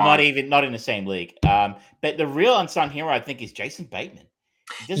 Come on. Not in the same league. But the real unsung hero, I think, is Jason Bateman.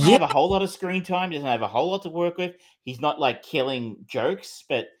 He doesn't have a whole lot of screen time. Doesn't have a whole lot to work with. He's not like killing jokes,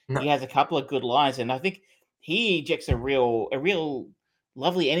 but he has a couple of good lines, and I think he injects a real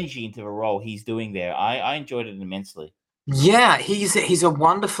lovely energy into the role he's doing there. I enjoyed it immensely. Yeah, he's a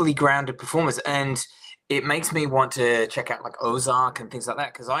wonderfully grounded performance, and it makes me want to check out like Ozark and things like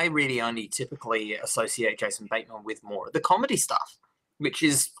that, because I really only typically associate Jason Bateman with more of the comedy stuff, which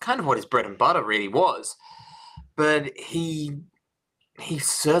is kind of what his bread and butter really was. But he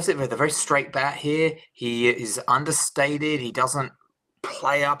serves it with a very straight bat here. He is understated. He doesn't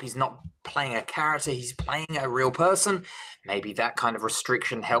play up. He's not playing a character. He's playing a real person. Maybe that kind of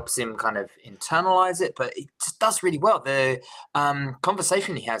restriction helps him kind of internalize it, but it just does really well. The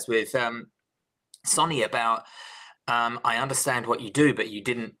conversation he has with Sonny about, I understand what you do, but you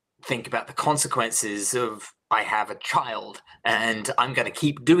didn't think about the consequences of, I have a child and I'm going to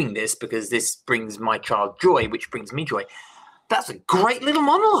keep doing this because this brings my child joy, which brings me joy. That's a great little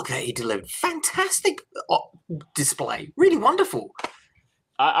monologue that he delivered. Fantastic display. Really wonderful.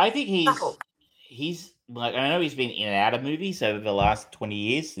 I think he's like, I know he's been in and out of movies over the last 20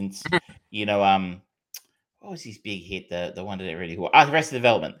 years since, what was his big hit? The one that really Arrested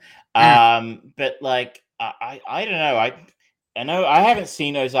Development. But like, I don't know. I know I haven't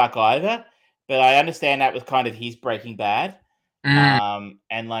seen Ozark either, but I understand that was kind of his Breaking Bad.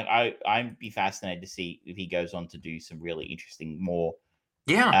 And like, I'd be fascinated to see if he goes on to do some really interesting, more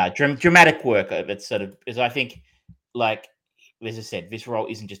dramatic work. That's sort of, because I think, like, as I said, this role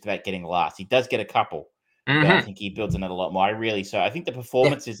isn't just about getting laughs. He does get a couple, but I think he builds on it a lot more. I think the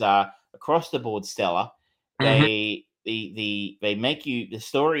performances are across the board stellar. They make you, the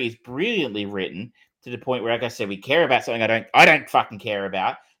story is brilliantly written to the point where, like I said, we care about something I don't fucking care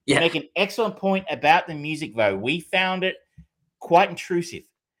about. You make an excellent point about the music, though. We found it quite intrusive.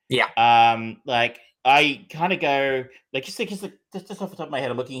 Like, I kind of go, like, just off the top of my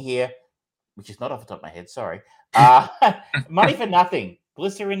head, I'm looking here, which is not off the top of my head, sorry. Money for Nothing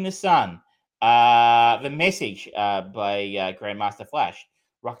Blister in the Sun, The Message by Grandmaster Flash,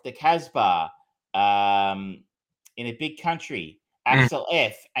 Rock the Casbah, In a Big Country, Axel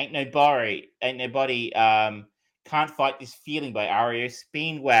F, Ain't Nobody, Can't Fight This Feeling by REO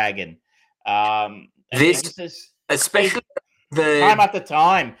Speedwagon. Especially Time After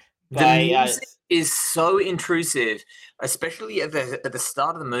Time. The music is so intrusive, especially at the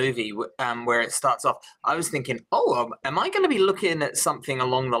start of the movie, where it starts off. I was thinking, am I going to be looking at something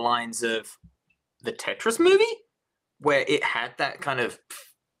along the lines of the Tetris movie, where it had that kind of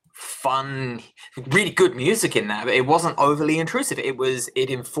fun, really good music in there, but it wasn't overly intrusive. It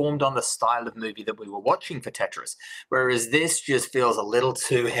informed on the style of movie that we were watching for Tetris, whereas this just feels a little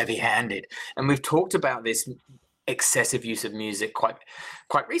too heavy-handed. And we've talked about this excessive use of music quite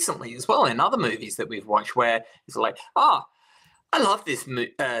recently as well in other movies that we've watched, where it's like, I love this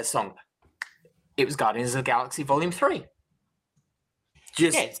song. It was Guardians of the Galaxy Volume 3.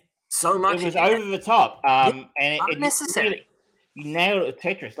 Just so much. It was over the top, and unnecessary. Really, you nailed it with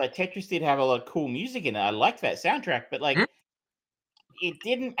Tetris. Like, Tetris did have a lot of cool music in it. I liked that soundtrack, but like, it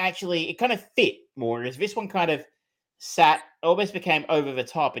didn't actually. It kind of fit more. Whereas this one kind of almost became over the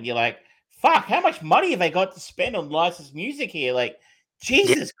top, and you're like, fuck, how much money have they got to spend on licensed music here? Like,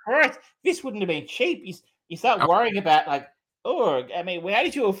 Jesus Christ, this wouldn't have been cheap. You start worrying about, like, how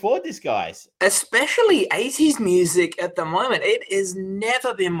did you afford this, guys? Especially 80s music at the moment. It has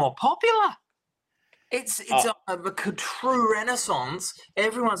never been more popular. It's a true renaissance.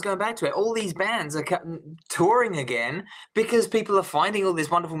 Everyone's going back to it. All these bands are touring again because people are finding all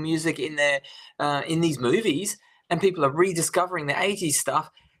this wonderful music in these movies, and people are rediscovering the 80s stuff.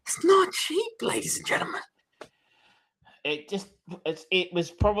 It's not cheap, ladies and gentlemen. It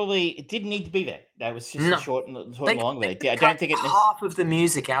didn't need to be there. That was just a short and long of it. I don't think half of the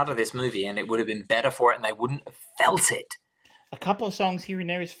music out of this movie, and it would have been better for it, and they wouldn't have felt it. A couple of songs here and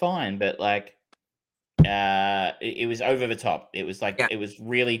there is fine, but like, it was over the top. It was like it was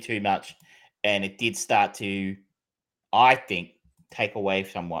really too much, and it did start to, I think, take away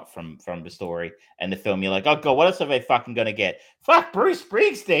somewhat from the story and the film. You're like, oh god, what else are they fucking gonna get? Fuck Bruce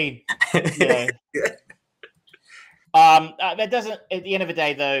Springsteen. That doesn't. At the end of the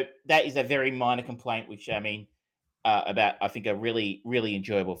day, though, that is a very minor complaint. Which about I think a really really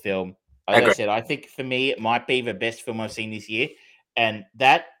enjoyable film. As I said, I think for me it might be the best film I've seen this year, and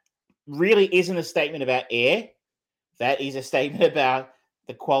that really isn't a statement about Air. That is a statement about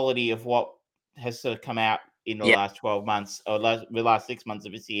the quality of what has sort of come out in the last 12 months or the last 6 months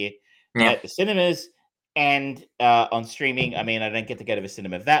of this year at the cinemas and on streaming. I mean, I don't get to go to the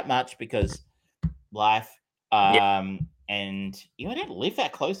cinema that much because life. And I don't live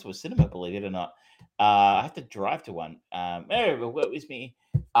that close to a cinema, believe it or not. I have to drive to one. What was me?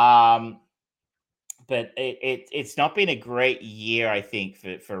 But it's not been a great year, I think,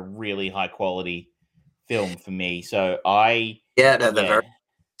 for really high quality film for me. So and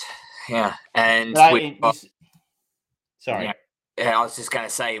sorry. Yeah, I was just going to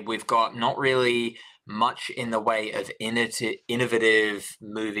say we've got not really much in the way of innovative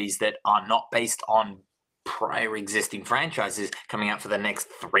movies that are not based on prior existing franchises coming out for the next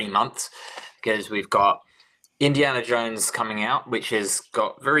 3 months, because we've got Indiana Jones coming out, which has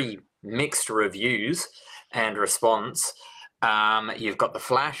got very mixed reviews and response. You've got The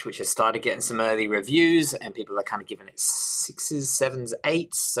Flash, which has started getting some early reviews, and people are kind of giving it 6s, 7s,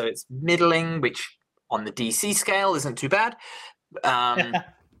 8s, so it's middling, which on the DC scale isn't too bad. And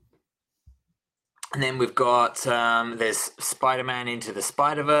then we've got there's Spider-Man Into the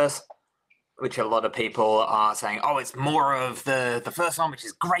Spider-Verse, which a lot of people are saying, it's more of the first one, which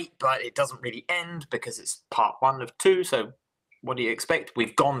is great, but it doesn't really end because it's part 1 of 2. So what do you expect?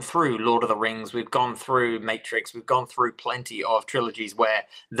 We've gone through Lord of the Rings, we've gone through Matrix, we've gone through plenty of trilogies where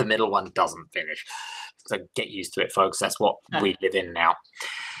the middle one doesn't finish. So get used to it, folks. That's what we live in now.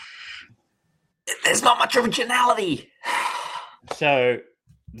 There's not much originality. So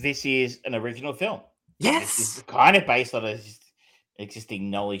this is an original film. Yes. This is kind of based on existing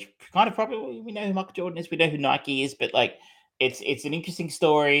knowledge. Kind of probably we know who Michael Jordan is, we know who Nike is, but like it's an interesting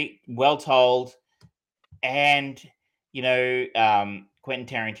story, well told, and Quentin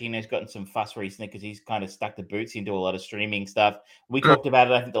Tarantino's gotten some fuss recently because he's kind of stuck the boots into a lot of streaming stuff. We talked about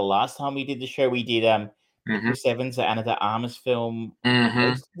it, I think, the last time we did the show. We did Chris Evans, the Anna de Armas film,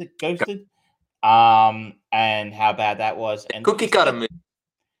 Ghosted, and how bad that was. And Cookie Cutter movie.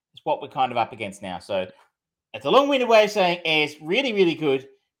 It's what we're kind of up against now. So it's a long-winded way of saying it's really, really good.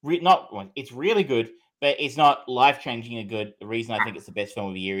 It's really good, but it's not life-changing and good. The reason I think it's the best film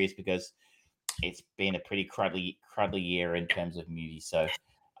of the year is because it's been a pretty cruddy year in terms of movies. So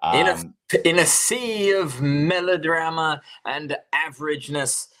In a sea of melodrama and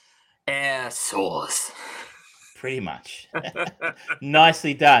averageness, air soars. Pretty much.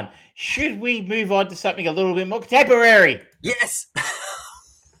 Nicely done. Should we move on to something a little bit more contemporary? Yes.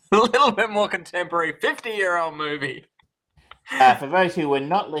 A little bit more contemporary. 50-year-old movie. For those who were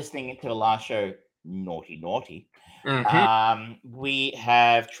not listening to the last show, naughty, we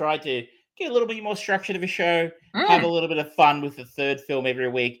have tried to get a little bit more structure to the show, have a little bit of fun with the third film every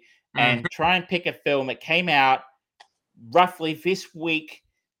week, and try and pick a film that came out roughly this week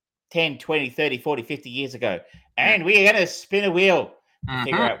 10, 20, 30, 40, 50 years ago. And we are going to spin a wheel to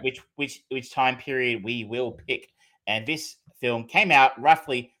figure out which time period we will pick. And this film came out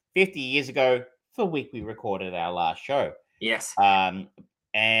roughly 50 years ago the week we recorded our last show. Yes.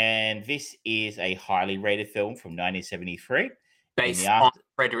 And this is a highly rated film from 1973. Based on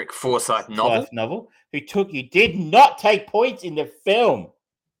Frederick Forsyth novel. Who did not take points in the film.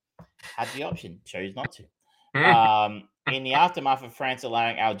 Had the option, chose not to. In the aftermath of France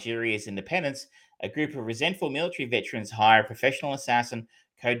allowing Algeria's independence, a group of resentful military veterans hire a professional assassin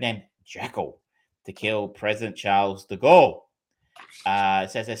codenamed Jackal to kill President Charles de Gaulle.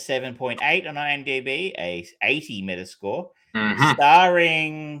 It says a 7.8 on IMDb, a 80 Metascore,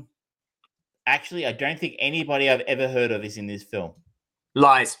 starring... Actually, I don't think anybody I've ever heard of is in this film.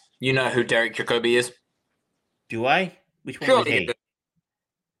 Lies. You know who Derek Jacobi is? Do I? Which one was he?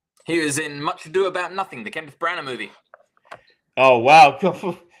 He was in Much Ado About Nothing, the Kenneth Branagh movie. Oh, wow.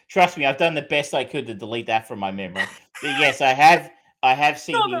 Trust me, I've done the best I could to delete that from my memory. But yes, I have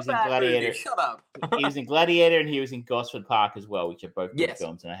seen he was in Gladiator. Movie. Shut up. He was in Gladiator and he was in Gosford Park as well, which are both good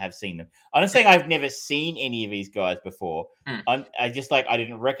films, and I have seen them. I'm not saying I've never seen any of these guys before. I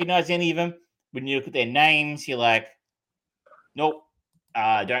didn't recognize any of them. When you look at their names, you're like, nope,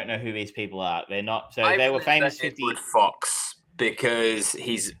 I don't know who these people are. They're not. So they were famous 50 years. Fox, because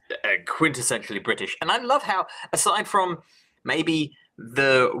he's quintessentially British. And I love how, aside from maybe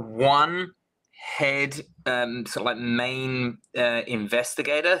the one head sort of like main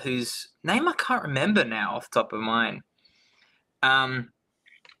investigator whose name I can't remember now off the top of mine,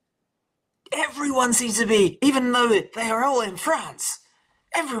 everyone seems to be, even though they are all in France,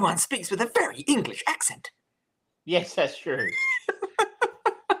 everyone speaks with a very English accent. Yes, that's true.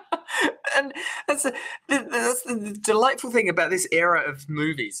 And that's the delightful thing about this era of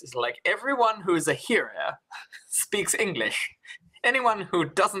movies. Is like everyone who is a hero speaks English. Anyone who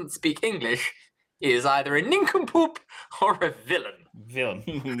doesn't speak English is either a nincompoop or a villain.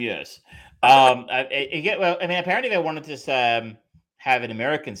 Yes. Apparently they wanted to have an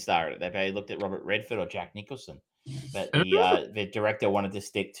American star in it. They looked at Robert Redford or Jack Nicholson, but the director wanted to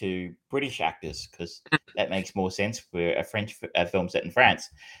stick to British actors because that makes more sense for a French film set in France.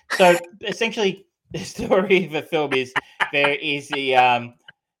 So essentially, the story of the film is there is a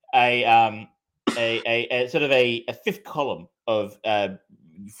sort of a fifth column of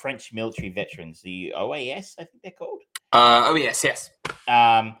French military veterans, the OAS, I think they're called. OAS, yes.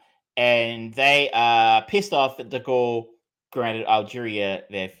 And they are pissed off that de Gaulle granted Algeria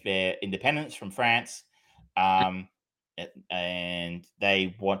their independence from France, and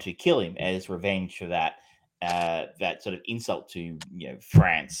they want to kill him as revenge for that sort of insult to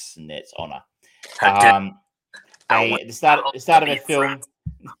France and its honor. At the start of the film,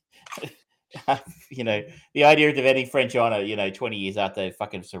 the idea of defending French honor, 20 years after they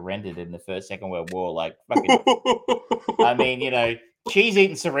fucking surrendered in the Second World War, like fucking, I mean,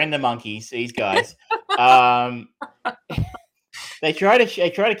 cheese-eating surrender monkeys, these guys. They try to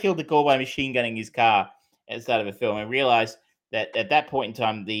kill de Gaulle by machine gunning his car at the start of the film, and realize that at that point in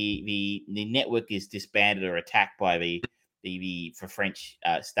time, the network is disbanded or attacked by the French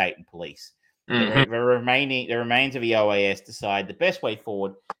state and police. The remains of the OAS decide the best way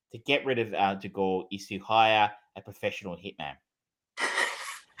forward to get rid of de Gaulle is to hire a professional hitman,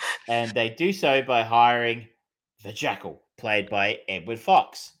 and they do so by hiring the Jackal, played by Edward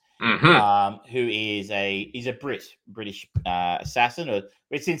Fox. Who is a British assassin, or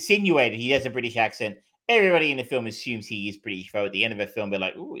it's insinuated he has a British accent. Everybody in the film assumes he is British, though at the end of the film they're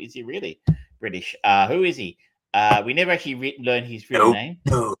like, "Oh, is he really British? Who is he?" We never actually learn his real name.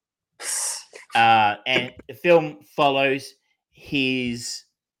 And the film follows his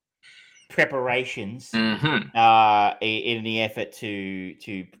preparations in the effort to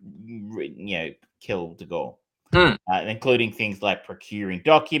kill de Gaulle. Including things like procuring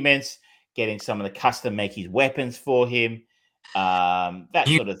documents, getting someone to custom make his weapons for him, that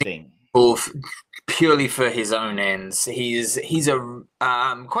sort of thing. Purely for his own ends. He's a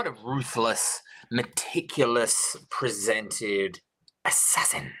quite a ruthless, meticulous presented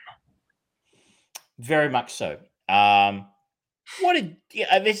assassin. Very much so.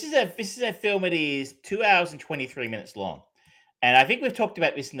 This is a film that is 2 hours and 23 minutes long. And I think we've talked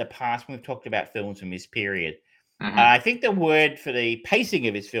about this in the past when we've talked about films from this period. I think the word for the pacing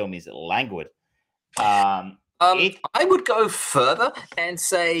of this film is languid. I would go further and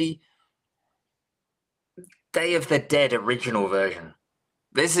say Day of the Dead original version.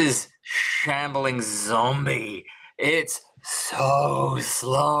 This is shambling zombie. It's so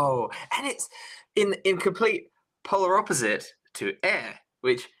slow, and it's in complete polar opposite to Air,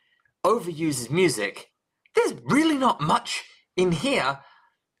 which overuses music. There's really not much in here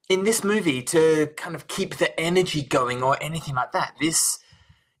in this movie to kind of keep the energy going or anything like that. This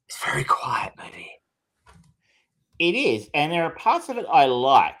is very quiet movie. It is, and there are parts of it I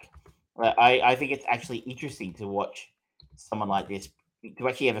like. I think it's actually interesting to watch someone like this, to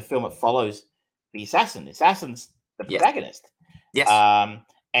actually have a film that follows the assassin. The assassin's the protagonist. Yes.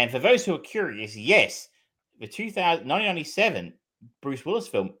 And for those who are curious, yes, the 1997 Bruce Willis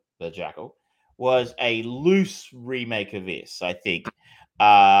film, The Jackal, was a loose remake of this, I think.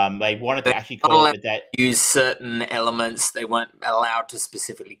 They wanted to actually call it that. Use certain elements. They weren't allowed to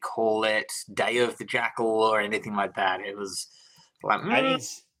specifically call it Day of the Jackal or anything like that. It was like, and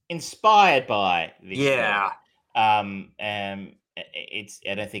it's inspired by this yeah. film. It's.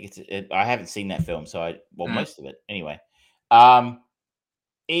 I don't think it's. I haven't seen that film, so most of it anyway.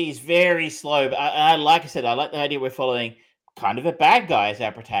 It is very slow. But like I said, I like the idea we're following kind of a bad guy as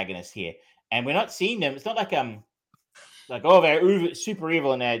our protagonist here, and we're not seeing them. It's not like they're super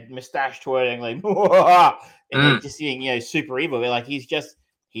evil and they're mustache twirling like and they're just being super evil. They're like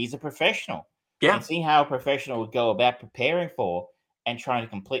he's a professional. Yeah. And seeing how a professional would go about preparing for and trying to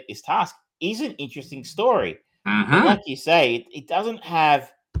complete this task is an interesting story. But like you say, it doesn't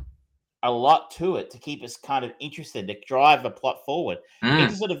have a lot to it to keep us kind of interested, to drive the plot forward. It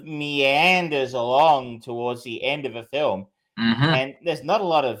just sort of meanders along towards the end of a film, and there's not a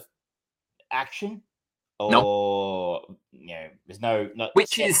lot of action, or there's not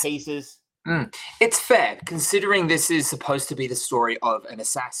set pieces. It's fair, considering this is supposed to be the story of an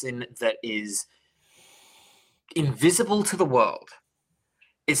assassin that is invisible to the world.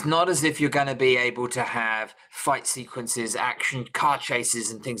 It's not as if you're going to be able to have fight sequences, action, car chases,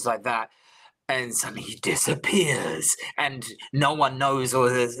 and things like that, and suddenly he disappears, and no one knows or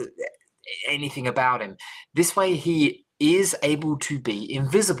there's anything about him. This way, he is able to be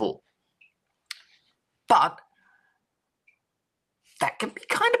invisible. But that can be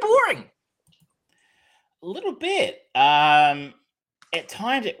kind of boring. A little bit. At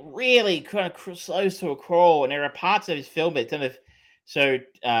times, it really kind of slows to a crawl, and there are parts of his film that kind of. So,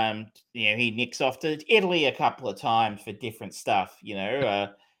 he nicks off to Italy a couple of times for different stuff. He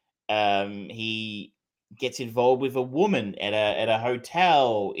gets involved with a woman at a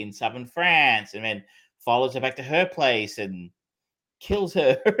hotel in southern France, and then follows her back to her place and kills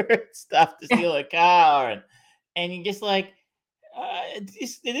her stuff to steal her car, and you're just like, did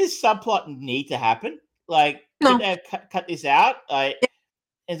this subplot need to happen? Like, No. could they have cut this out?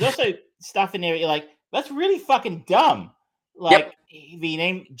 There's also stuff in there you're like, that's really fucking dumb. Like, the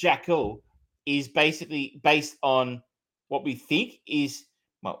name Jackal is basically based on what we think is,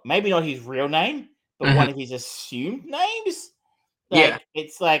 well, maybe not his real name, but one of his assumed names. Like,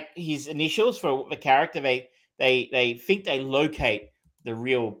 it's like his initials for the character. They think they locate the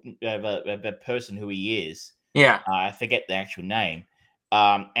real the person who he is. I forget the actual name.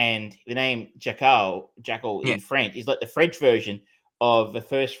 And the name Jackal in French is like the French version of the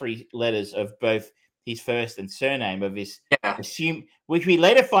first three letters of both his first and surname of his assume, which we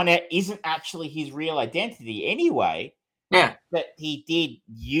later find out isn't actually his real identity anyway. Yeah. But he did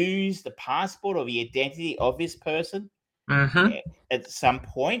use the passport or the identity of this person at some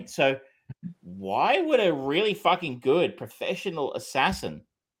point. So why would a really fucking good professional assassin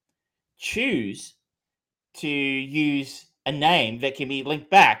choose to use a name that can be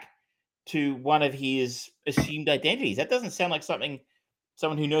linked back to one of his assumed identities? That doesn't sound like something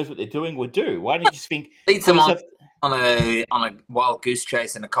someone who knows what they're doing would do. Why don't you just think leads them on a wild goose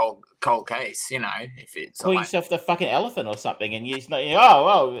chase in a cold case? If it's call yourself the fucking elephant or something, and it's not.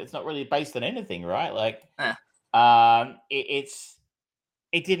 It's not really based on anything, right? Like,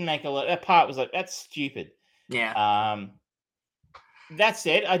 it didn't make a lot. That part was like, that's stupid. Yeah. That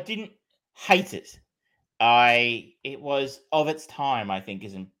said, I didn't hate it. It was of its time, I think,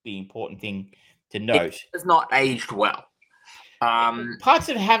 is the important thing to note. It's not aged well. Parts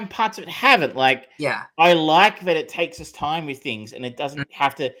of it haven't. Like, I like that it takes its time with things, and it doesn't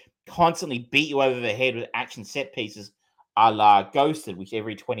have to constantly beat you over the head with action set pieces, a la Ghosted, which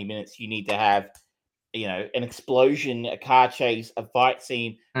every 20 minutes you need to have, an explosion, a car chase, a fight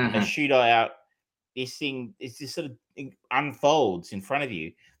scene, a shootout. This thing is just sort of unfolds in front of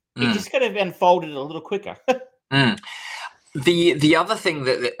you. It just could have unfolded a little quicker. The other thing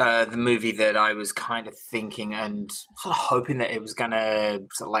that the movie that I was kind of thinking and sort of hoping that it was gonna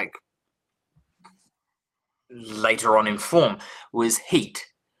sort of like later on inform was Heat.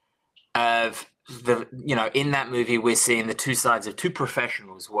 Of in that movie we're seeing the two sides of two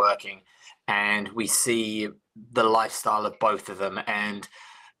professionals working, and we see the lifestyle of both of them, and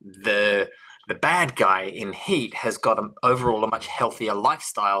the bad guy in Heat has got overall a much healthier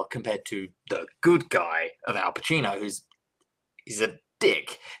lifestyle compared to the good guy of Al Pacino, he's a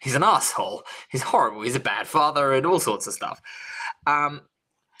dick, he's an asshole, he's horrible, he's a bad father, and all sorts of stuff.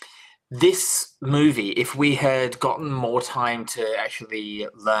 This movie, if we had gotten more time to actually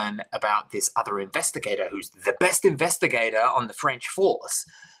learn about this other investigator, who's the best investigator on the French force,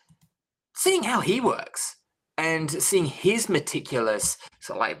 seeing how he works and seeing his meticulous,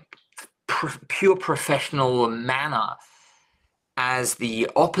 sort of like pure professional manner as the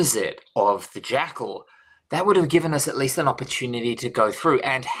opposite of the Jackal, that would have given us at least an opportunity to go through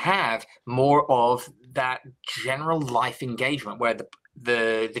and have more of that general life engagement where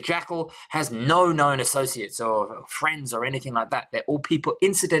the Jackal has no known associates or friends or anything like that. They're all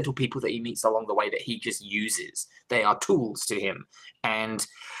incidental people that he meets along the way that he just uses. They are tools to him. And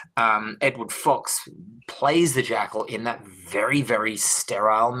Edward Fox plays the Jackal in that very, very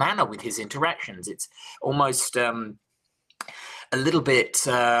sterile manner with his interactions. It's almost a little bit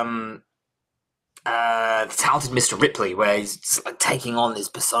the Talented Mr. Ripley, where he's just like taking on this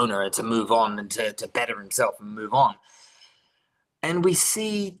persona to move on and to better himself and move on. And we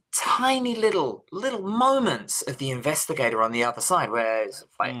see tiny little moments of the investigator on the other side, where it's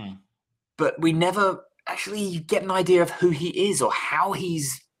like, but we never actually get an idea of who he is or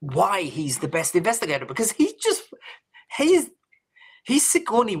why he's the best investigator, because he's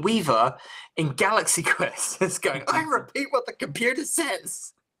Sigourney Weaver in Galaxy Quest. It's going, I repeat what the computer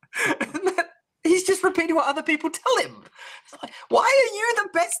says. He's just repeating what other people tell him. Like, why are you the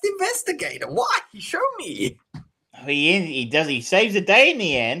best investigator? Why? Show me. He does. He saves the day in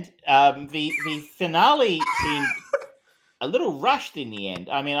the end. The finale seemed a little rushed in the end.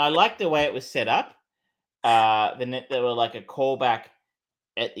 I mean, I liked the way it was set up. Then there were like a callback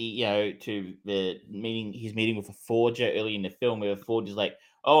at the to the meeting. His meeting with a forger early in the film, where the forger's like,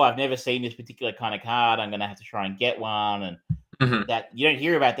 "Oh, I've never seen this particular kind of card. I'm going to have to try and get one." And that you don't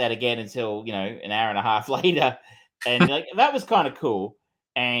hear about that again until an hour and a half later. And like that was kind of cool.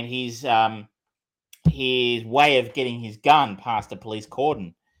 And his way of getting his gun past the police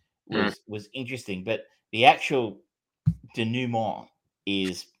cordon was interesting, but the actual denouement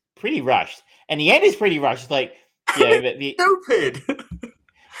is pretty rushed, and the end is pretty rushed. Like, but stupid.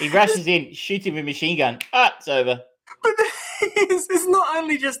 He rushes in, shoots him with a machine gun. It's over. But it's not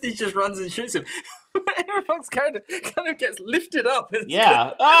only just he just runs and shoots him. Everyone's kind of gets lifted up.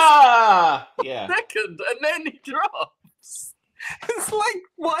 Yeah. Yeah. Second, and then he drops. It's like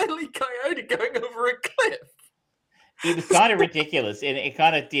Wile E. Coyote going over a cliff. It was kind of ridiculous, and it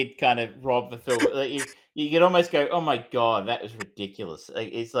kind of did kind of rob the film. Like you could almost go, "Oh my god, that was ridiculous!"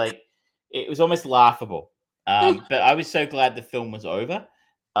 It's like it was almost laughable. But I was so glad the film was over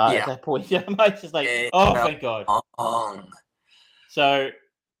at that point. I was just like, "Oh, thank God!" So,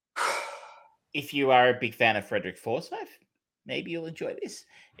 if you are a big fan of Frederick Forsyth, maybe you'll enjoy this.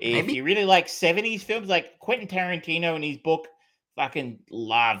 If you really like 70s films, like Quentin Tarantino in his book, fucking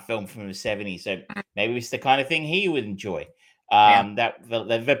love film from the 70s. So maybe it's the kind of thing he would enjoy. That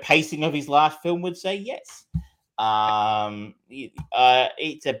the pacing of his last film would say yes.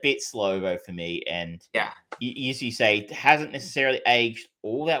 It's a bit slow though for me, and as you say, it hasn't necessarily aged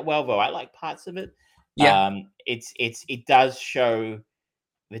all that well. Though I like parts of it. It does show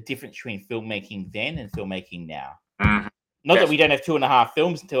the difference between filmmaking then and filmmaking now. Not that we don't have 2.5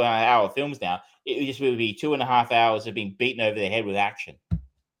 hour films now. It just would be 2.5 hours of being beaten over the head with action.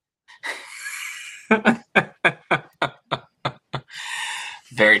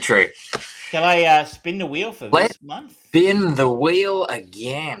 Very true. Shall I spin the wheel for this month? Spin the wheel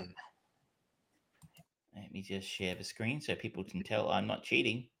again. Let me just share the screen so people can tell I'm not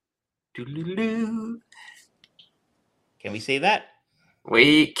cheating. Doo-doo-doo. Can we see that?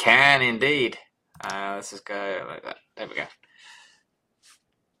 We can indeed. Let's just go like that. There we go.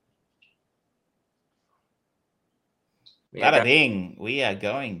 Bada bing. We are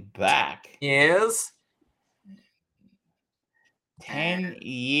going back. Yes. 10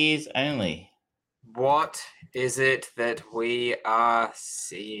 years only. What is it that we are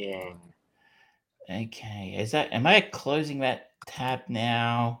seeing? Okay. Am I closing that tab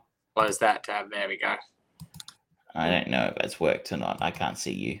now? Close that tab. There we go. I don't know if that's worked or not. I can't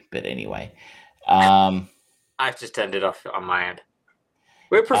see you, but anyway. I've just turned it off on my end.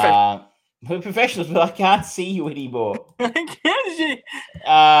 We're professionals. We're professionals, but I can't see you anymore. Can you?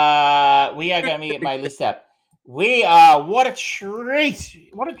 We are going to get my list up. We are. What a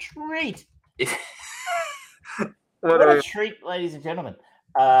treat! What a treat! What a treat, ladies and gentlemen.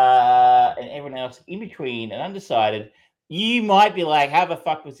 And everyone else in between and undecided. You might be like, how the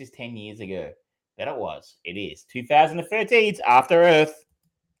fuck was this 10 years ago? But it was. It is. 2013's After Earth.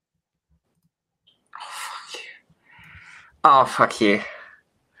 Oh, fuck you.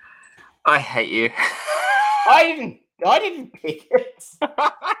 I hate you. I didn't pick it.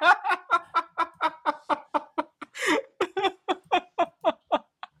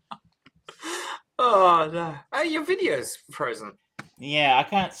 Oh, no. Oh, your video's frozen. Yeah, I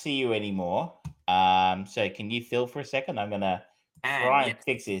can't see you anymore. So can you fill for a second? I'm going to try and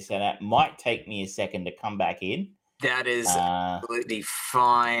fix this, and it might take me a second to come back in. That is absolutely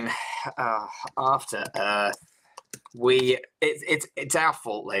fine. After Earth, it's our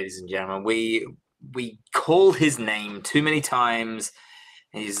fault, ladies and gentlemen. We called his name too many times.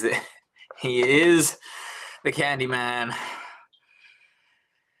 He is the Candyman.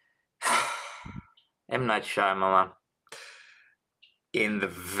 M. Night Shyamalan. In the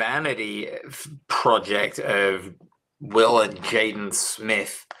vanity project of Will and Jaden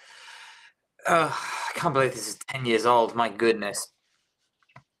Smith. I can't believe this is 10 years old. My goodness.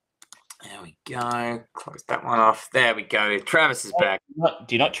 There we go. Close that one off. There we go. Travis is back.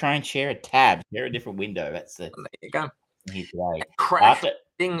 Do not try and share a tab. Share a different window. That's the. There you go. Today.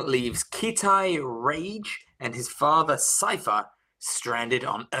 Crashing leaves Kitai Rage and his father Cypher stranded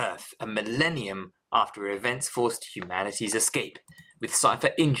on Earth a millennium after events forced humanity's escape. With Cypher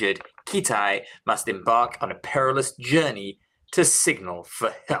injured, Kitai must embark on a perilous journey to signal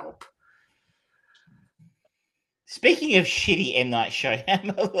for help. Speaking of shitty M. Night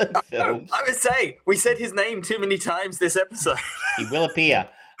Shyamalan films, I would say we said his name too many times this episode. He will appear.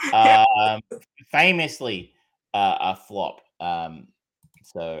 Famously, a flop.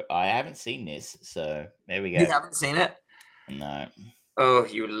 So I haven't seen this. So there we go. You haven't seen it? No. Oh,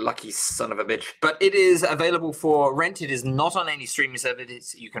 you lucky son of a bitch. But it is available for rent. It is not on any streaming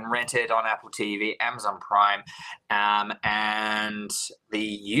service. You can rent it on Apple TV, Amazon Prime, and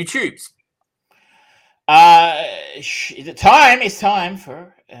the YouTubes. It's time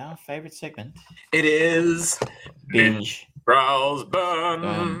for our favorite segment. It is Binge. Browse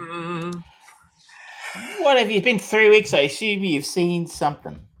Burn. What have you been 3 weeks? I assume you've seen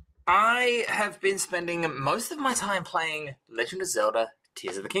something. I have been spending most of my time playing Legend of Zelda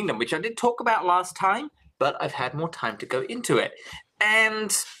Tears of the Kingdom, which I did talk about last time, but I've had more time to go into it.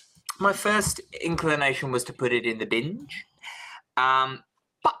 And my first inclination was to put it in the binge. But I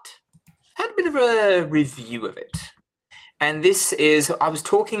had a bit of a review of it. And this is, I was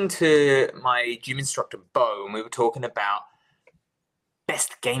talking to my gym instructor, Bo, and we were talking about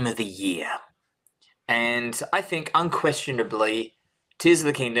best game of the year. And I think unquestionably, Tears of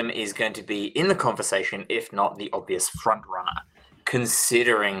the Kingdom is going to be in the conversation, if not the obvious front runner,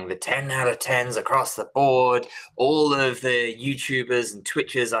 considering the 10 out of 10s across the board. All of the YouTubers and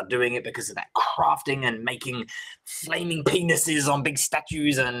Twitchers are doing it because of that crafting and making flaming penises on big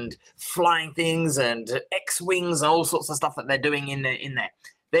statues and flying things and X-Wings and all sorts of stuff that they're doing in there.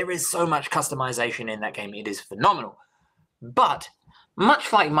 There is so much customization in that game. It is phenomenal. But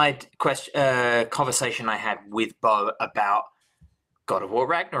much like my conversation I had with Bo about God of War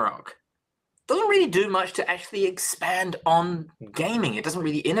Ragnarok, doesn't really do much to actually expand on gaming. It doesn't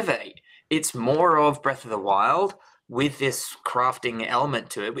really innovate. It's more of Breath of the Wild with this crafting element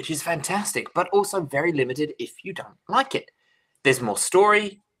to it, which is fantastic, but also very limited if you don't like it. There's more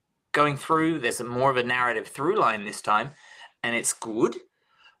story going through. There's more of a narrative through line this time, and it's good,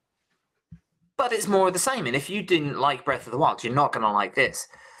 but it's more of the same. And if you didn't like Breath of the Wild, you're not going to like this.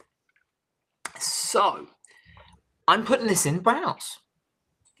 So I'm putting this in browse.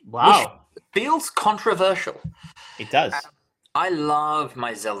 Wow. Which feels controversial. It does. I love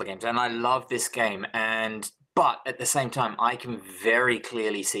my Zelda games, and I love this game. But at the same time, I can very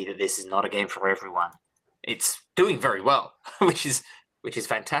clearly see that this is not a game for everyone. It's doing very well, which is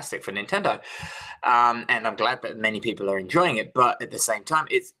fantastic for Nintendo. And I'm glad that many people are enjoying it. But at the same time,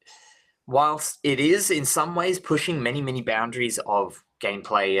 whilst it is in some ways pushing many, many boundaries of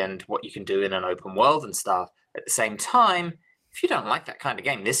gameplay and what you can do in an open world and stuff, at the same time, if you don't like that kind of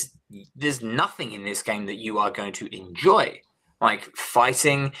game, there's nothing in this game that you are going to enjoy. Like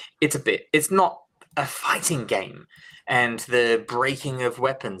fighting, it's not a fighting game. And the breaking of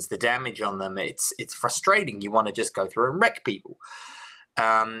weapons, the damage on them, it's frustrating. You want to just go through and wreck people.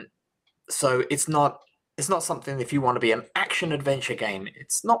 So it's not something, if you want to be an action adventure game,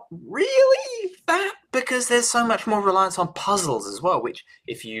 it's not really that because there's so much more reliance on puzzles as well, which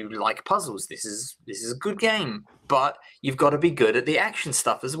if you like puzzles, this is a good game. But you've got to be good at the action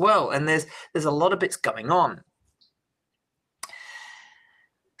stuff as well. And there's a lot of bits going on.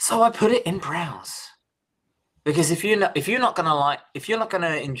 So I put it in browse. Because if you're not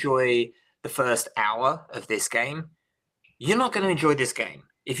gonna enjoy the first hour of this game, you're not gonna enjoy this game.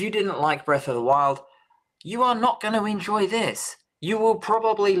 If you didn't like Breath of the Wild, you are not going to enjoy this. You will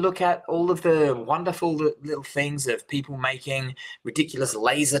probably look at all of the wonderful little things of people making ridiculous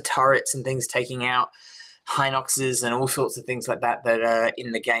laser turrets and things, taking out Hinoxes and all sorts of things like that are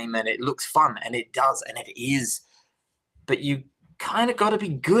in the game, and it looks fun, and it does, and it is. But you kind of got to be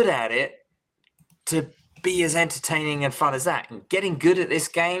good at it to be as entertaining and fun as that. And getting good at this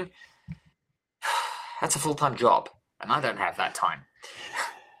game, that's a full-time job, and I don't have that time.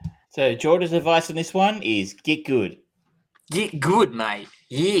 So Jordan's advice on this one is get good. Get good, mate.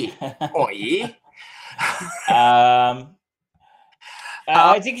 Yeah. Oh, yeah.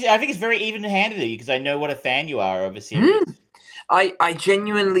 I think it's very even-handed because I know what a fan you are of a series. I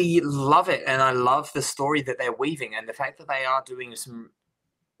genuinely love it, and I love the story that they're weaving, and the fact that they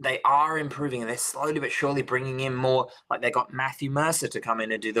are improving, and they're slowly but surely bringing in more. Like they got Matthew Mercer to come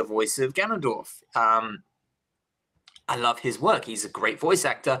in and do the voice of Ganondorf. I love his work. He's a great voice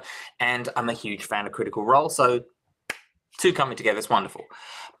actor, and I'm a huge fan of Critical Role. So, two coming together is wonderful.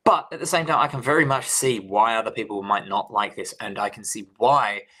 But at the same time, I can very much see why other people might not like this, and I can see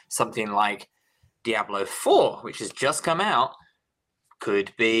why something like Diablo 4, which has just come out,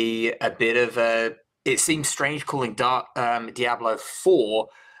 could be a bit of a... It seems strange calling Diablo 4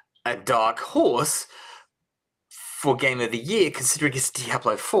 a dark horse for Game of the Year, considering it's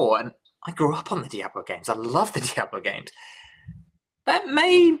Diablo 4, and I grew up on the Diablo games. I love the Diablo games. That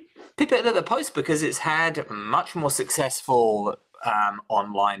may pip it at the post because it's had much more successful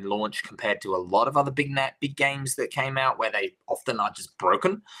online launch compared to a lot of other big games that came out where they often are just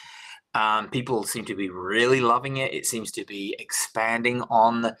broken. People seem to be really loving it. It seems to be expanding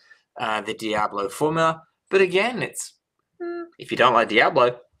on the Diablo formula. But again, it's if you don't like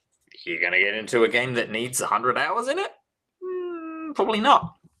Diablo, you're going to get into a game that needs 100 hours in it? Probably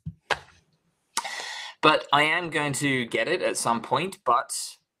not. But I am going to get it at some point, but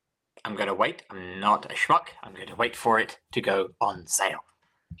I'm going to wait. I'm not a schmuck. I'm going to wait for it to go on sale.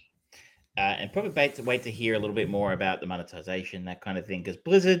 And probably wait to hear a little bit more about the monetization, that kind of thing, because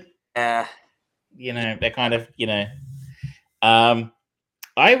Blizzard, that kind of,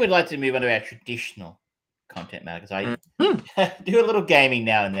 I would like to move on to our traditional content matter, because I do a little gaming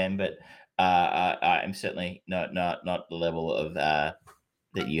now and then, but I'm certainly not the level of...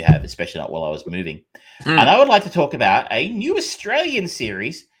 that you have, especially not while I was moving. And I would like to talk about a new Australian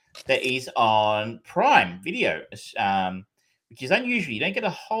series that is on Prime Video, which is unusual. You don't get a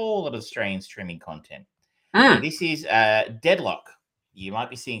whole lot of Australian streaming content. This is Deadlock. You might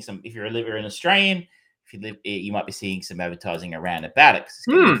be seeing some, if you're an Australian, you might be seeing some advertising around about it, because it's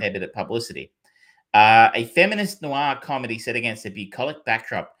getting a fair bit of publicity. A feminist noir comedy set against a bucolic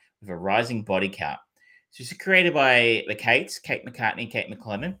backdrop with a rising body count. So it's created by the Kate McCartney, Kate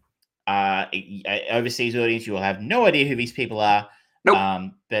McLennan. Overseas audience, you will have no idea who these people are.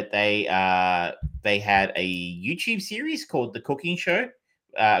 Nope. But they had a YouTube series called The Cooking Show,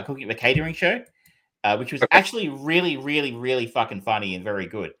 the Catering Show, which was actually really, really, really fucking funny and very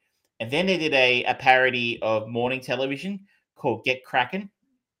good. And then they did a parody of morning television called Get Crackin',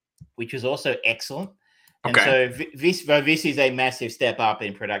 which was also excellent. And so this is a massive step up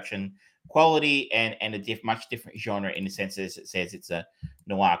in production quality and a much different genre, in the sense that it says it's a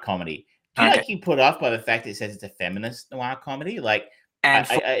noir comedy. Do you you put off by the fact that it says it's a feminist noir comedy? Like, and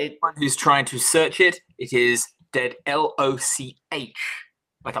for anyone who's trying to search it, it is Dead Loch,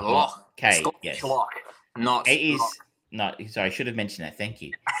 like a loch. Okay, Scottish loch. Not it is loch. Not. Sorry, I should have mentioned that. Thank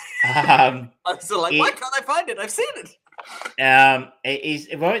you. I was like, why can't I find it? I've seen it. It is.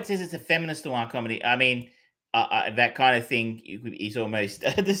 Well, it says it's a feminist noir comedy. I mean, that kind of thing is almost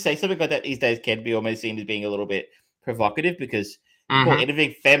to say something like that these days can be almost seen as being a little bit provocative, because you call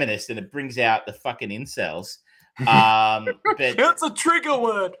anything feminist and it brings out the fucking incels. But it's a trigger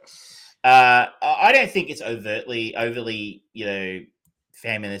word. I don't think it's overly,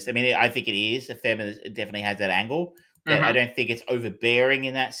 feminist. I mean, I think it is a feminist. It definitely has that angle. But I don't think it's overbearing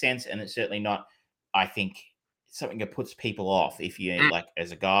in that sense, and it's certainly not. I think it's something that puts people off. If you like,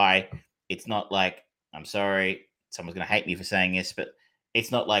 as a guy, it's not like, I'm sorry, someone's going to hate me for saying this, but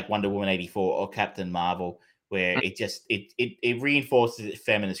it's not like Wonder Woman 84 or Captain Marvel, where it reinforces its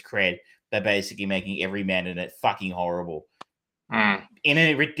feminist cred by basically making every man in it fucking horrible in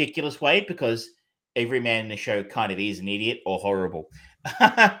a ridiculous way, because every man in the show kind of is an idiot or horrible.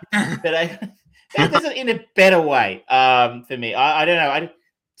 But That does it in a better way. For me, I don't know. I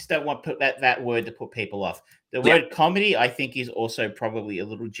just don't want to put that word to put people off. The word comedy, I think, is also probably a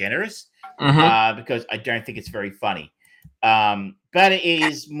little generous because I don't think it's very funny. But it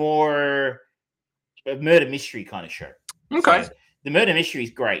is more a murder mystery kind of show. Okay. So the murder mystery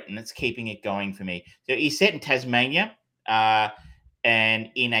is great, and it's keeping it going for me. So he's set in Tasmania, and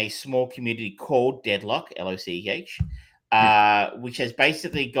in a small community called Deadlock, Loch, which has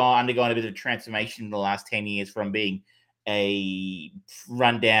basically undergone a bit of transformation in the last 10 years from being a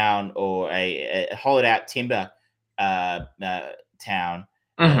rundown or a hollowed out timber town.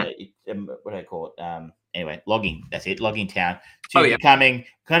 What do I call it? Anyway, logging. That's it. Logging town to becoming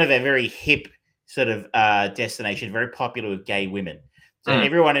kind of a very hip sort of destination, very popular with gay women. So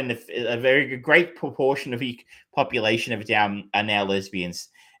everyone in a very great proportion of the population of town are now lesbians,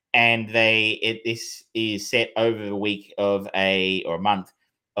 and this is set over a week of a month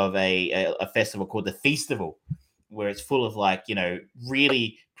of a festival called the Feastival, where it's full of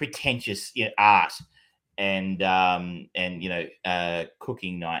really pretentious art and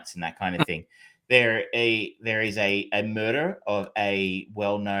cooking nights and that kind of thing. There is a murder of a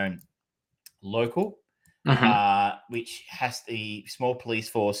well-known local, which has the small police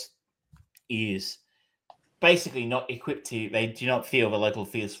force is basically not equipped to. They do not feel the local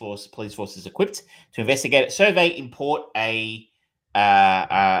police force is equipped to investigate it, so they import a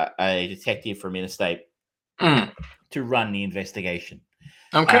detective from interstate to run the investigation.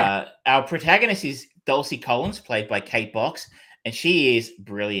 Okay. Our protagonist is Dulcie Collins, played by Kate Box, and she is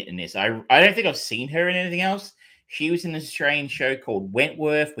brilliant in this. I don't think I've seen her in anything else. She was in an Australian show called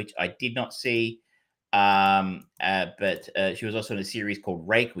Wentworth, which I did not see. But she was also in a series called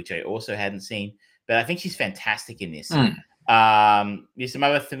Rake, which I also hadn't seen. But I think she's fantastic in this. There's some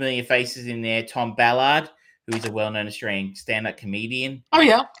other familiar faces in there. Tom Ballard, who is a well-known Australian stand-up comedian. Oh,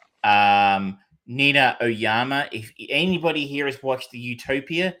 yeah. Nina Oyama. If anybody here has watched the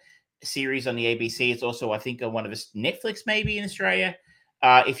Utopia series on the ABC, it's also, I think, on one of the Netflix maybe in Australia.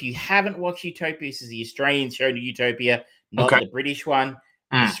 If you haven't watched Utopia, this is the Australian show to Utopia, not the British one.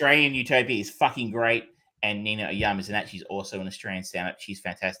 Australian Utopia is fucking great, and Nina Oyama is in that. She's also an Australian stand-up. She's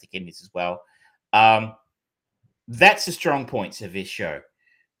fantastic in this as well. That's the strong points of this show.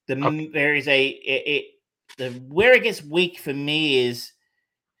 There is where it gets weak for me is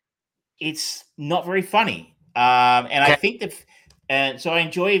it's not very funny, and I think that so I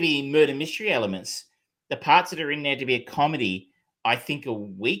enjoy the murder mystery elements. The parts that are in there to be a comedy, I think, are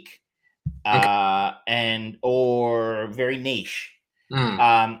weak and or very niche.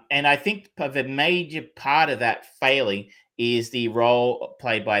 And I think the major part of that failing is the role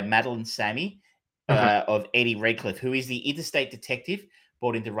played by Madeline Sammy of Eddie Redcliffe, who is the interstate detective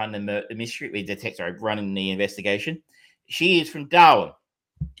brought in to run the mystery, running the investigation. She is from Darwin.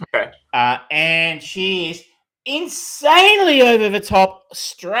 Okay. And she is insanely over the top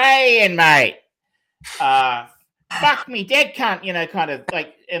Australian, mate. Fuck me, dead cunt, kind of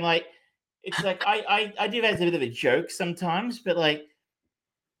like, and like, it's like, I do that as a bit of a joke sometimes, but like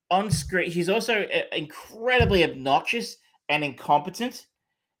on screen, she's also incredibly obnoxious and incompetent.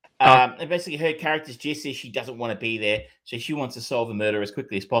 And basically her character's gist is she doesn't want to be there, so she wants to solve a murder as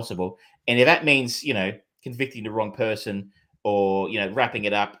quickly as possible. And if that means, convicting the wrong person or, wrapping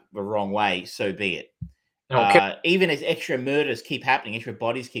it up the wrong way, so be it. Okay. Even as extra murders keep happening, extra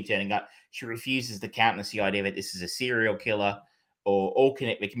bodies keep turning up, she refuses to countenance the idea that this is a serial killer or all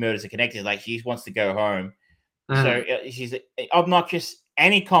murders are connected. Like, she wants to go home. So she's obnoxious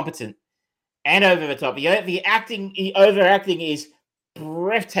and incompetent and over the top. The overacting is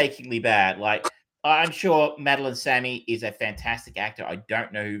breathtakingly bad. Like, I'm sure Madeline Sammy is a fantastic actor. I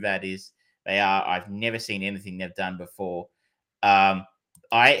don't know who that is. I've never seen anything they've done before. I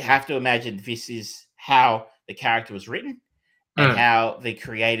have to imagine this is how the character was written and how the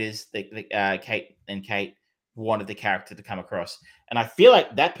creators, Kate wanted the character to come across. And I feel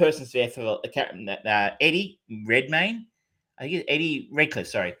like that person's there for Eddie Redmayne. I think it's Eddie Redcliffe.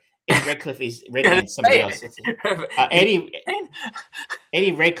 Sorry, Eddie Redcliffe is Redmayne. Somebody else.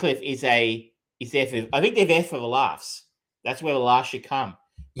 Eddie Redcliffe is there for. I think they're there for the laughs. That's where the laughs should come,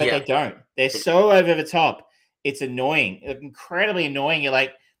 but they don't. They're so over the top. It's annoying, incredibly annoying. You're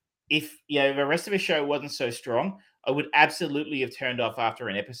like, if the rest of the show wasn't so strong, I would absolutely have turned off after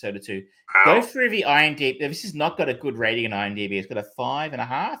an episode or two. Go through the IMDb. This has not got a good rating on IMDb. It's got a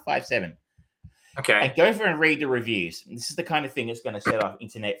 5.5, 5.7. Okay. And go through and read the reviews. And this is the kind of thing that's going to set off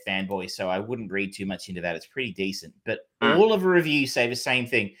internet fanboys, so I wouldn't read too much into that. It's pretty decent. But all of the reviews say the same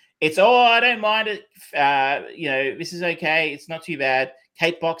thing. It's, I don't mind it. This is okay. It's not too bad.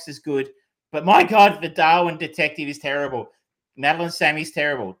 Kate Box is good. But my God, the Darwin detective is terrible. Madeline Sammy's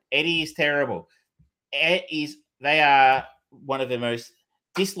terrible. Eddie is terrible. they are one of the most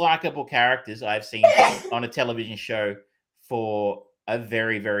dislikable characters I've seen on a television show for a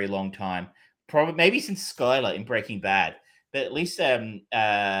very, very long time. Probably maybe since Skylar in Breaking Bad, but at least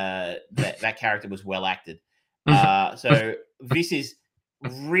that character was well acted. So this is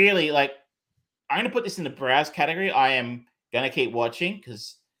really like, I'm going to put this in the browse category. I am going to keep watching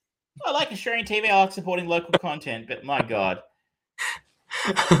because I like Australian TV. I like supporting local content, but my God.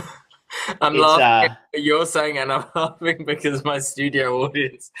 I'm laughing at what you're saying, and I'm laughing because my studio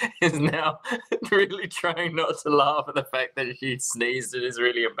audience is now really trying not to laugh at the fact that she sneezed and is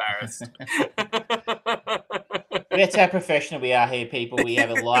really embarrassed. That's how professional we are here, people. We have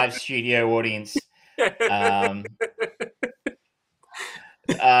a live studio audience.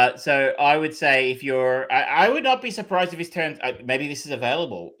 So I would say if you're, I would not be surprised if this turns. Maybe this is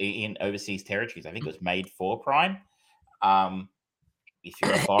available in overseas territories. I think it was made for Prime. If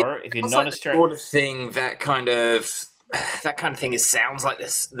you're a borrower, if you're not Australian, sort of thing, that kind of thing sounds like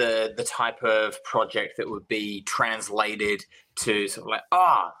this the type of project that would be translated to sort of like,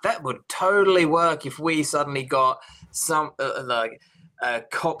 that would totally work if we suddenly got some like a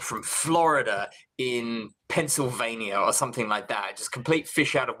cop from Florida in Pennsylvania or something like that, just complete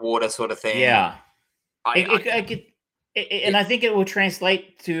fish out of water sort of thing. Yeah, I could. And I think it will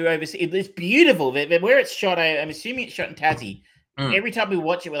translate to overseas. It's beautiful. Where it's shot, I'm assuming it's shot in Tassie. Every time we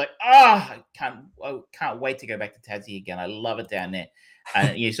watch it, we're like, I can't wait to go back to Tassie again. I love it down there.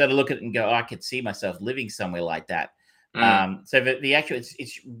 And you sort of look at it and go, I could see myself living somewhere like that. So the actual,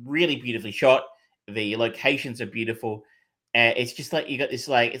 it's really beautifully shot. The locations are beautiful. It's just like you got this,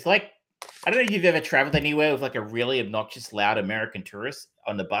 like, it's like, I don't know if you've ever traveled anywhere with like a really obnoxious, loud American tourist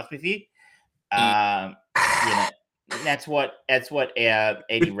on the bus with you. You know, that's what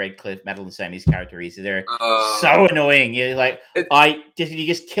Eddie Redcliffe, Madeline Samey's character is. They're so annoying. You're like, you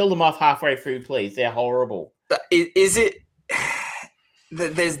just kill them off halfway through, please. They're horrible. Is it?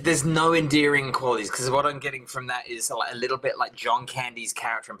 There's no endearing qualities, because what I'm getting from that is like a little bit like John Candy's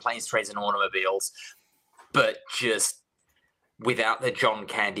character in Planes, Trains, and Automobiles, but just without the John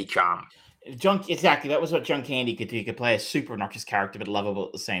Candy charm. Exactly. That was what John Candy could do. He could play a super obnoxious character, but lovable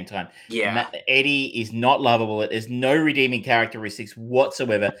at the same time. Yeah. Eddie is not lovable. There's no redeeming characteristics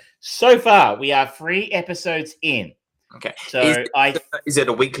whatsoever. So far, we are 3 episodes in. Okay. So is it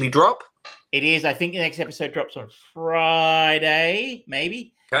a weekly drop? It is. I think the next episode drops on Friday,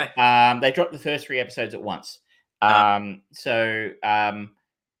 maybe. Okay. They dropped the first 3 episodes at once. And you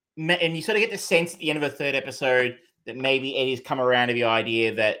sort of get the sense at the end of the 3rd episode that maybe Eddie's come around to the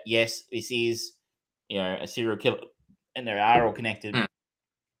idea that, yes, this is, a serial killer, and they are all connected.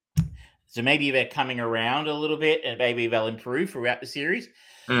 So maybe they're coming around a little bit, and maybe they'll improve throughout the series.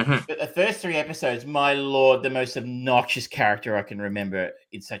 But the first 3 episodes, my Lord, the most obnoxious character I can remember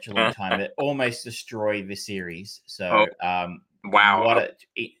in such a long time, that almost destroyed the series. So, wow. What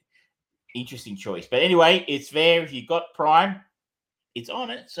an interesting choice. But anyway, it's there. If you've got Prime, it's on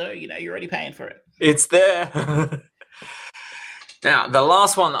it. So, you're already paying for it. It's there. Now, the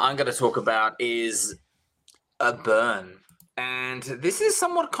last one that I'm going to talk about is A Burn. And this is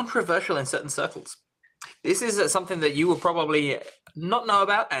somewhat controversial in certain circles. This is something that you will probably not know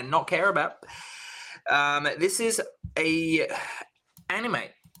about and not care about. This is a anime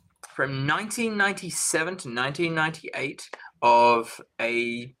from 1997 to 1998 of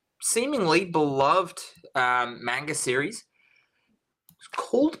a seemingly beloved manga series. It's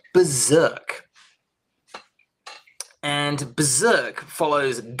called Berserk. And Berserk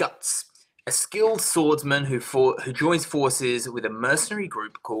follows Guts, a skilled swordsman who joins forces with a mercenary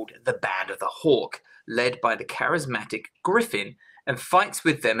group called the Band of the Hawk, led by the charismatic Griffin, and fights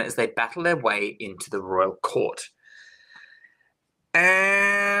with them as they battle their way into the royal court.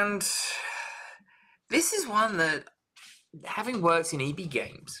 And this is one that, having worked in EB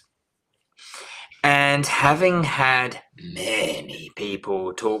Games, and having had many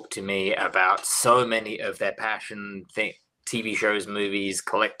people talk to me about so many of their passion TV shows, movies,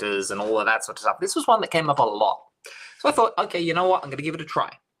 collectors, and all of that sort of stuff, this was one that came up a lot. So I thought, okay, you know what? I'm going to give it a try.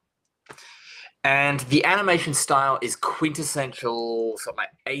 And the animation style is quintessential, sort of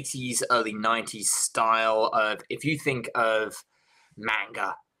like 80s, early 90s style of, if you think of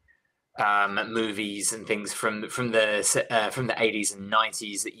manga movies and things from the 80s and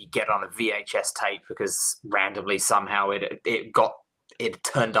 90s that you get on a VHS tape because randomly somehow it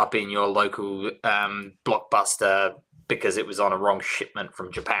turned up in your local Blockbuster because it was on a wrong shipment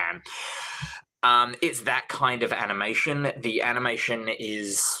from Japan. It's that kind of animation. The animation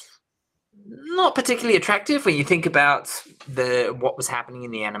is not particularly attractive when you think about what was happening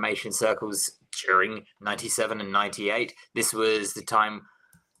in the animation circles during 97 and 98. This was the time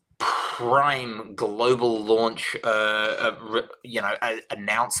prime global launch,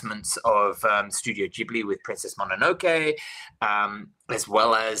 announcements of Studio Ghibli with Princess Mononoke, as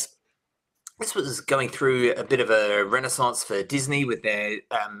well as this was going through a bit of a renaissance for Disney with their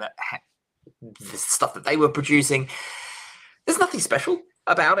the stuff that they were producing. There's nothing special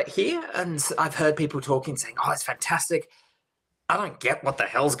about it here, and I've heard people talking, saying, "Oh, it's fantastic." I don't get what the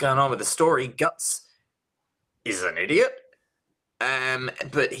hell's going on with the story. Guts is an idiot,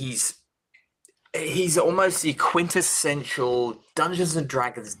 but he's almost the quintessential Dungeons and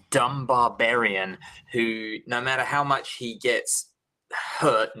Dragons dumb barbarian who, no matter how much he gets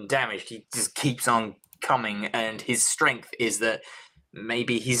hurt and damaged, he just keeps on coming, and his strength is that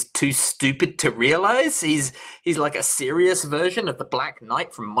maybe he's too stupid to realize he's like a serious version of the Black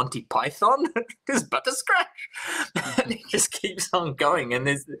Knight from Monty Python. There's Butterscratch. And he just keeps on going, and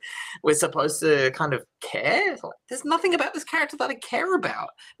we're supposed to kind of care. There's nothing about this character that I care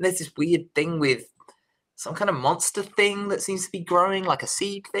about. And there's this weird thing with some kind of monster thing that seems to be growing, like a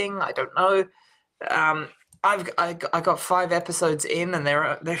seed thing. I don't know. I got 5 episodes in, and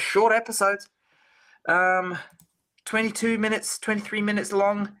they're short episodes. 22 minutes, 23 minutes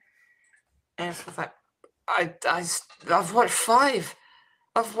long. And it's like, I've watched 5.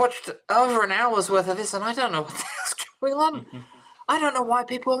 I've watched over an hour's worth of this, and I don't know what the hell's going on. I don't know why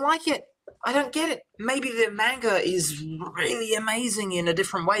people like it. I don't get it. Maybe the manga is really amazing in a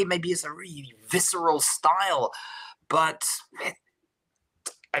different way. Maybe it's a really visceral style, but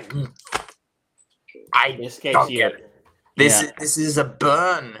I don't get it. This is a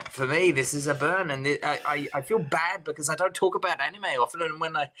burn for me. This is a burn, and I feel bad because I don't talk about anime often, and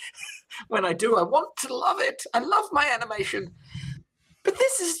when I do, I want to love it. I love my animation, but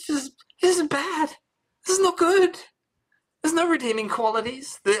this is bad. This is not good. There's no redeeming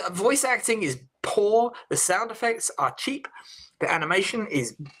qualities. The voice acting is poor. The sound effects are cheap. The animation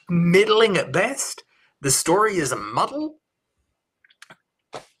is middling at best. The story is a muddle.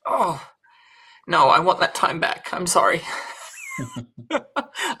 Oh. No, I want that time back. I'm sorry.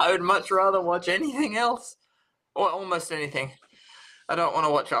 I would much rather watch anything else, or almost anything. I don't want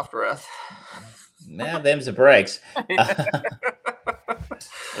to watch After Earth. Now them's the breaks.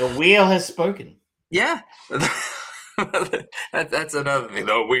 The wheel has spoken. Yeah. That's another thing.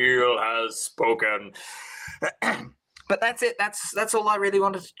 The wheel has spoken. But that's it. That's all I really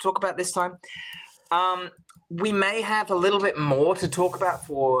wanted to talk about this time. We may have a little bit more to talk about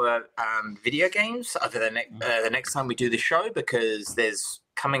for video games over the next time we do the show, because there's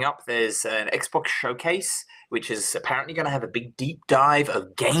an Xbox showcase, which is apparently going to have a big deep dive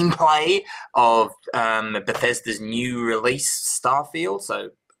of gameplay of Bethesda's new release, Starfield.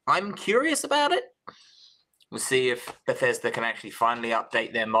 So I'm curious about it. We'll see if Bethesda can actually finally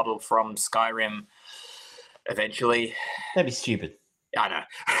update their model from Skyrim eventually. That'd be stupid. I know.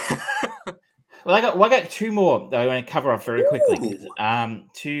 Well, I got 2 more that I want to cover off very quickly.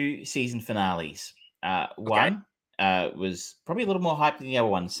 2 season finales. One was probably a little more hype than the other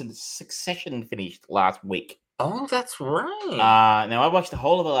one, since Succession finished last week. Oh, that's right. Now I watched the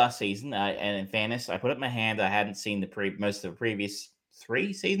whole of the last season, and in fairness, I put up my hand. I hadn't seen most of the previous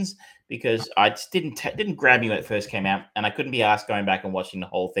 3 seasons because I just didn't grab me when it first came out, and I couldn't be asked going back and watching the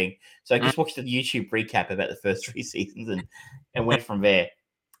whole thing. So I just watched the YouTube recap about the first 3 seasons and went from there.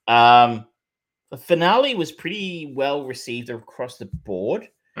 The finale was pretty well received across the board.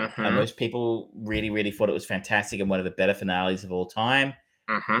 Most people really, really thought it was fantastic and one of the better finales of all time.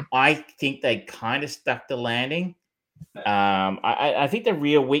 I think they kind of stuck the landing. I think the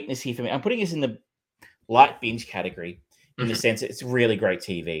real weakness here for me, I'm putting this in the light binge category in the sense that it's really great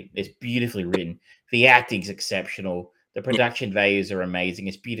TV. It's beautifully written. The acting's exceptional. The production values are amazing.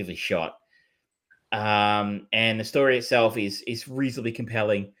 It's beautifully shot. And the story itself is reasonably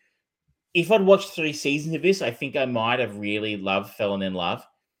compelling. If I'd watched 3 seasons of this, I think I might have really fallen in love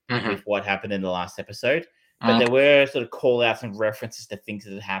with what happened in the last episode. But there were sort of call-outs and references to things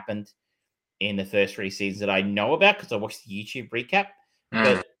that had happened in the first 3 seasons that I know about because I watched the YouTube recap.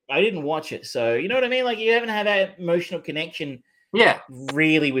 But I didn't watch it. So, you know what I mean? Like, you haven't had that emotional connection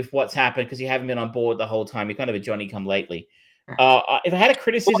really with what's happened because you haven't been on board the whole time. You're kind of a Johnny-come-lately. If I had a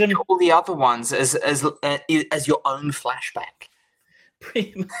criticism... all the other ones as your own flashback.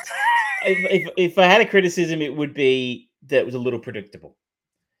 Pretty much. If I had a criticism, it would be that it was a little predictable.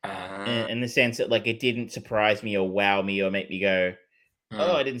 In the sense that, like, it didn't surprise me or wow me or make me go,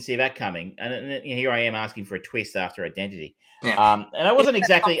 oh, I didn't see that coming. And here I am asking for a twist after Identity. And I wasn't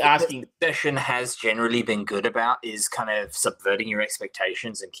exactly asking... Succession has generally been good about is kind of subverting your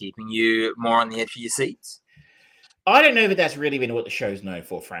expectations and keeping you more on the edge of your seats. I don't know that that's really been what the show's known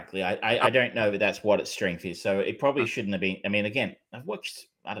for, frankly. I don't know that that's what its strength is. So it probably shouldn't have been. I mean, again, I've watched,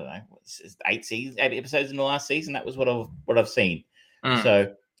 I don't know, 8 episodes in the last season. That was what I've seen.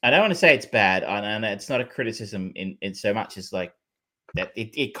 So I don't want to say it's bad, and it's not a criticism in so much as like that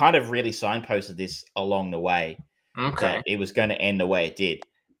it kind of really signposted this along the way that it was going to end the way it did.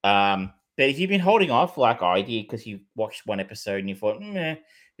 But if you've been holding off like I did because you watched one episode and you thought,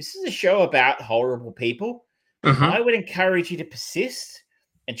 this is a show about horrible people, I would encourage you to persist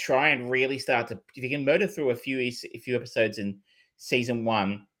and try and really start to. If you can motor through a few episodes in season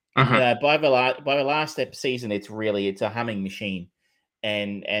one, by the last season, it's a humming machine,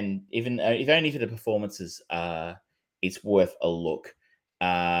 and even if only for the performances, it's worth a look.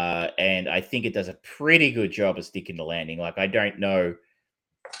 And I think it does a pretty good job of sticking the landing. Like I don't know,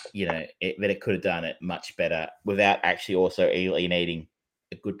 that it could have done it much better without actually also alienating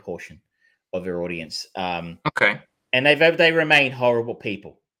a good portion of their audience. And they remain horrible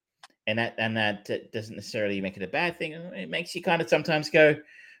people, and that doesn't necessarily make it a bad thing. It makes you kind of sometimes go,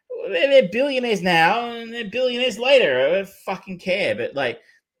 they're billionaires now, and they're billionaires later. I don't fucking care, but like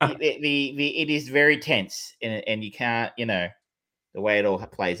it is very tense, and you can't, the way it all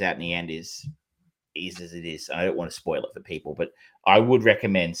plays out in the end is as it is. I don't want to spoil it for people, but I would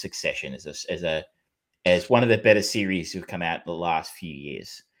recommend Succession as one of the better series who've come out in the last few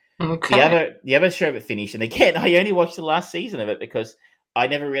years. The other show that finished, and again, I only watched the last season of it because I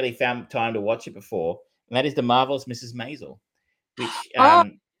never really found time to watch it before, and that is The Marvelous Mrs. Maisel, which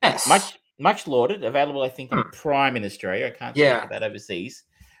much lauded, available I think on Prime in Australia. I can't speak about overseas.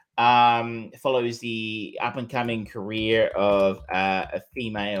 Follows the up and coming career of a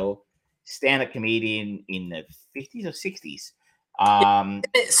female stand-up comedian in the 50s or 60s.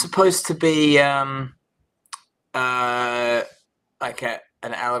 It's supposed to be like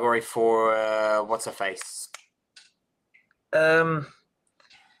an allegory for what's her face?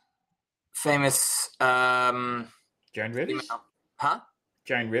 Famous Joan Rivers? Female. Huh?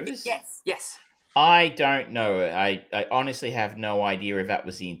 Joan Rivers? Yes. I don't know. I honestly have no idea if that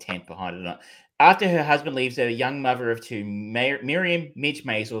was the intent behind it or not. After her husband leaves her, a young mother of two, Miriam Midge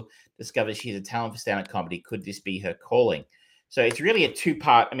Maisel, discovers she's a talent for stand-up comedy. Could this be her calling? So it's really a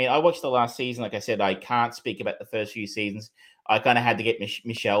two-part. I mean, I watched the last season. Like I said, I can't speak about the first few seasons. I kind of had to get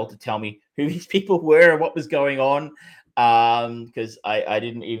Michelle to tell me who these people were and what was going on, because I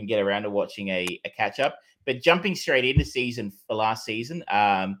didn't even get around to watching a catch-up. But jumping straight into the last season,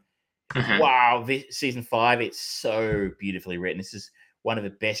 wow, season 5, it's so beautifully written. This is one of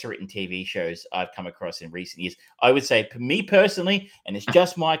the best written TV shows I've come across in recent years. I would say, for me personally, and it's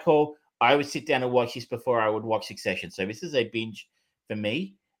just my call, I would sit down and watch this before I would watch Succession. So this is a binge for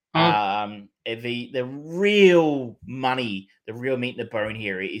me. The real money, the real meat in the bone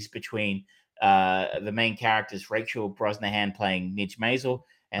here is between the main characters, Rachel Brosnahan playing Midge Maisel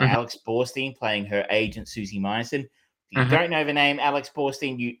and Alex Borstein playing her agent, Susie Meissen. If you don't know the name Alex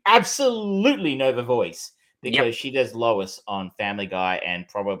Borstein, you absolutely know the voice because she does Lois on Family Guy and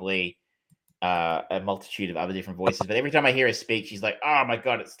probably a multitude of other different voices. But every time I hear her speak, she's like, "Oh my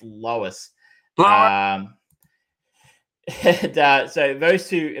god, it's Lois." So those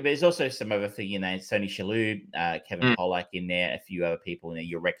two. There's also some other thing, Tony Shalhoub, Kevin Pollak in there, a few other people in there.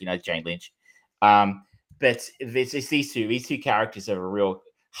 You'll recognize Jane Lynch. But it's these two characters are a real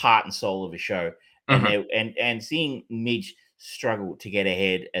heart and soul of the show. And seeing Midge struggle to get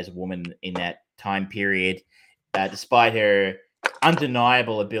ahead as a woman in that time period, despite her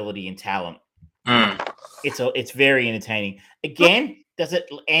undeniable ability and talent, it's very entertaining. Again, does it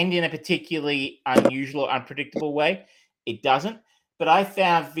end in a particularly unusual or unpredictable way? It doesn't. But I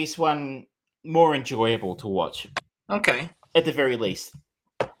found this one more enjoyable to watch. Okay. At the very least.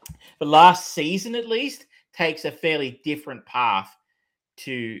 The last season, at least, takes a fairly different path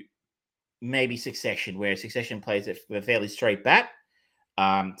to maybe Succession, where Succession plays it with a fairly straight bat.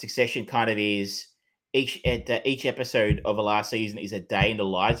 Succession kind of is each episode of the last season is a day in the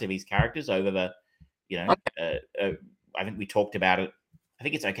lives of these characters over the, I think we talked about it. I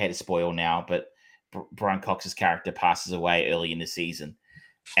think it's okay to spoil now, but Brian Cox's character passes away early in the season,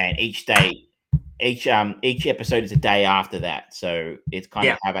 and each episode is a day after that. So it's kind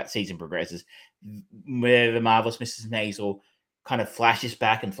of how that season progresses. Where the Marvelous Mrs. Maisel kind of flashes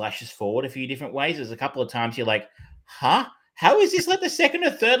back and flashes forward a few different ways. There's a couple of times you're like, huh? How is this like the second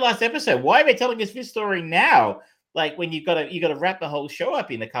or third last episode? Why are they telling us this story now? Like when you got to wrap the whole show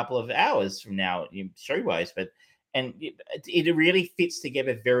up in a couple of hours from now, show wise. And it really fits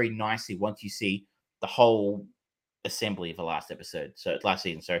together very nicely once you see the whole assembly of the last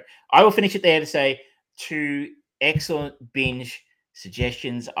season. So I will finish it there to say 2 excellent binge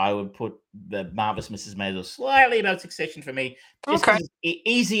suggestions, I would put the Marvelous Mrs. Maisel slightly above Succession for me, just Okay. because it's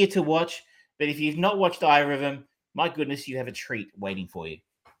easier to watch. But if you've not watched either of them, my goodness, you have a treat waiting for you.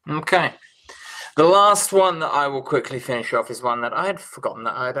 Okay. The last one that I will quickly finish off is one that I had forgotten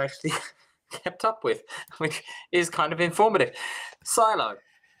that I had actually kept up with, which is kind of informative. Silo.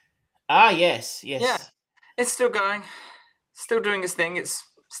 Ah, yes. Yeah, it's still going, still doing its thing. It's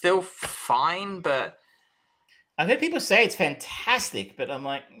still fine, but I've heard people say it's fantastic, but I'm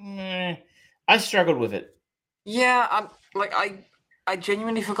like, I struggled with it. yeah, I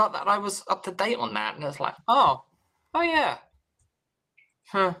genuinely forgot that I was up to date on that, and it's like, oh yeah,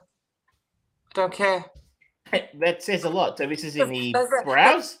 I don't care. That says a lot. So this is in the That's it.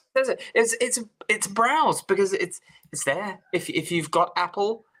 browse? That's it. It's browse because it's there. If you've got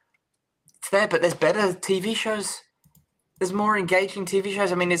Apple, it's there. But there's better TV shows. There's more engaging TV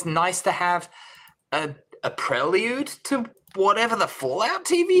shows. I mean, it's nice to have a prelude to whatever the Fallout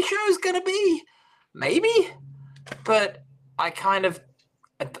TV show is going to be, maybe. But I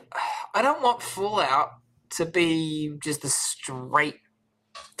don't want Fallout to be just a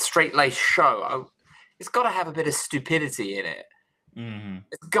straight-laced show. It's got to have a bit of stupidity in it. Mm-hmm.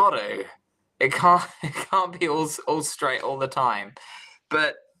 It's got to. It can't be all straight all the time.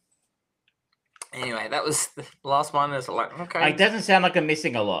 But anyway, that was the last one. It's like, okay. It doesn't sound like I'm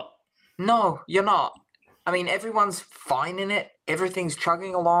missing a lot. No, you're not. I mean, everyone's fine in it. Everything's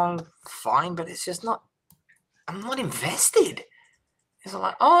chugging along fine, but it's just not. I'm not invested. It's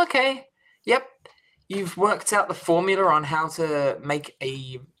like, oh, okay. Yep. You've worked out the formula on how to make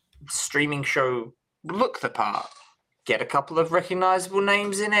a streaming show look the part. Get a couple of recognizable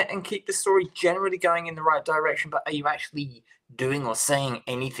names in it and keep the story generally going in the right direction. But are you actually doing or saying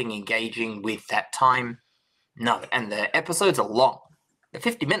anything engaging with that time? No. And the episodes are long. They're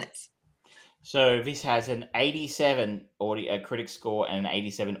 50 minutes. So this has an 87 critic score and an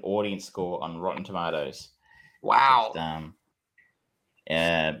 87 audience score on Rotten Tomatoes. Wow.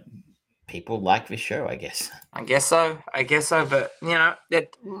 Just, people like this show, I guess. I guess so. But,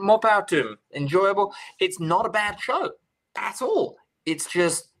 more power to them. Enjoyable. It's not a bad show at all. It's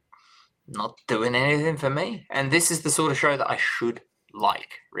just not doing anything for me. And this is the sort of show that I should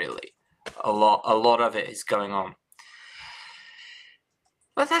like, really. A lot of it is going on.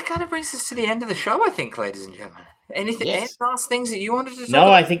 But that kind of brings us to the end of the show, I think, ladies and gentlemen. Any last things that you wanted to talk about?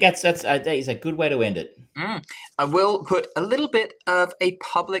 No, I think that is a good way to end it. I will put a little bit of a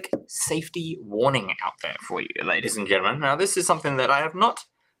public safety warning out there for you, ladies and gentlemen. Now, this is something that I have not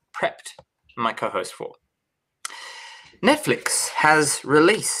prepped my co-host for. Netflix has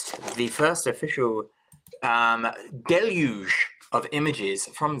released the first official deluge of images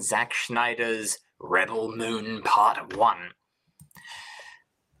from Zack Snyder's Rebel Moon Part 1.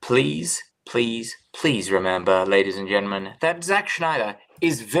 Please remember, ladies and gentlemen, that Zack Snyder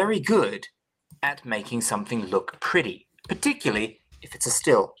is very good at making something look pretty, particularly if it's a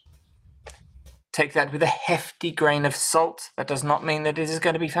still. Take that with a hefty grain of salt. That does not mean that it is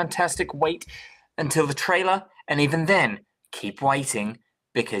going to be fantastic. Wait until the trailer, and even then, keep waiting,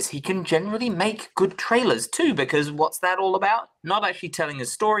 because he can generally make good trailers too, because what's that all about? Not actually telling a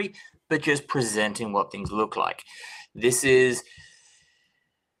story, but just presenting what things look like. This is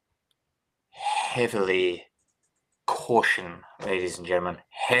heavily caution, ladies and gentlemen.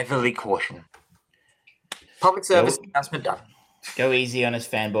 Heavily caution. Public service announcement done. Go easy on us,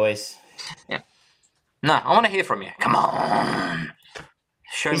 fanboys. Yeah. No, I want to hear from you. Come on.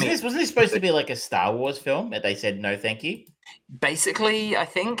 Show me. Wasn't this supposed to be like a Star Wars film that they said no thank you? Basically, I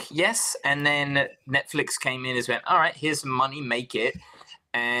think, yes. And then Netflix came in and went, all right, here's some money, make it.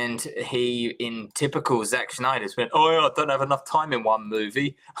 And he, in typical Zack Snyder's, went, oh, I don't have enough time in one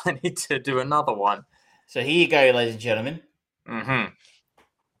movie. I need to do another one. So here you go, ladies and gentlemen. Mm-hmm.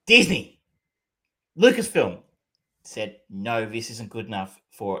 Disney, Lucasfilm said, no, this isn't good enough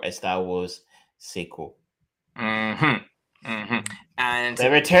for a Star Wars sequel. Mm-hmm. Mm-hmm. And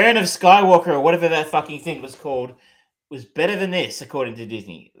The Return of Skywalker, or whatever that fucking thing was called, was better than this, according to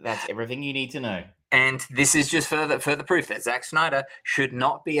Disney. That's everything you need to know. And this is just further proof that Zack Snyder should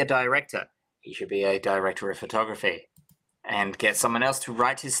not be a director. He should be a director of photography and get someone else to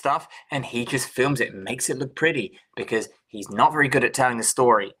write his stuff, and he just films it and makes it look pretty, because he's not very good at telling the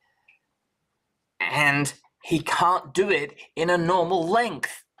story. And he can't do it in a normal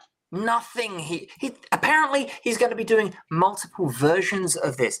length. Nothing. He apparently he's going to be doing multiple versions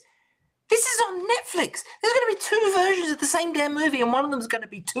of this. This is on Netflix. There's going to be 2 versions of the same damn movie, and one of them is going to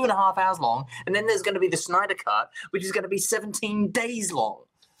be 2.5 hours long, and then there's going to be the Snyder Cut, which is going to be 17 days long.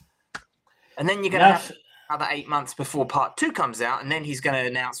 And then you're going to have another 8 months before part 2 comes out, and then he's going to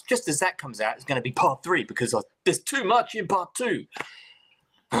announce, just as that comes out, it's going to be part 3 because there's too much in part 2.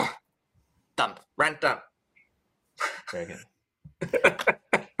 Done. Rant done. Very good.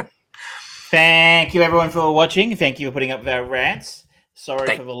 Thank you, everyone, for watching. Thank you for putting up with our rants.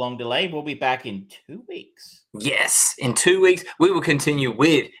 Sorry for the long delay. We'll be back in 2 weeks. Yes, in 2 weeks, we will continue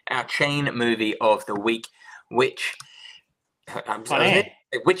with our chain movie of the week, which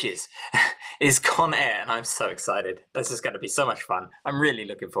is Con Air, and I'm so excited. This is going to be so much fun. I'm really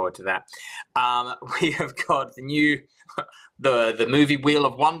looking forward to that. We have got the new, the movie Wheel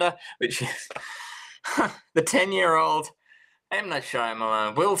of Wonder, which is the 10-year-old M. Night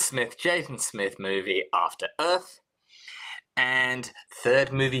Shyamalan, Will Smith, Jason Smith movie After Earth, and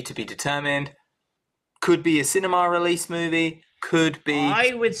third movie to be determined. Could be a cinema release movie. Could be.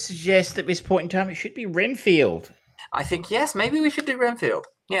 I would suggest at this point in time it should be Renfield. I think, yes, maybe we should do Renfield.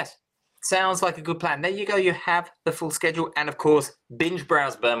 Yes. Sounds like a good plan. There you go. You have the full schedule. And, of course, Binge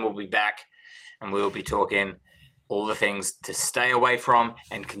Browse Burn will be back. And we'll be talking all the things to stay away from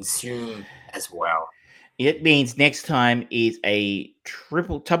and consume as well. It means next time is a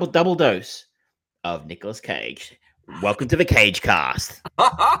double dose of Nicolas Cage. Welcome to the Cage Cast.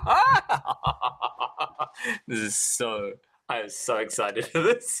 I am so excited for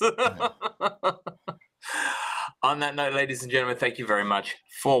this. On that note, ladies and gentlemen, thank you very much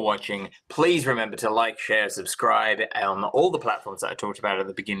for watching. Please remember to like, share, subscribe on all the platforms that I talked about at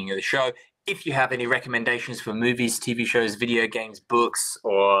the beginning of the show. If you have any recommendations for movies, TV shows, video games, books,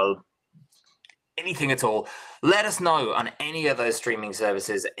 or anything at all, let us know on any of those streaming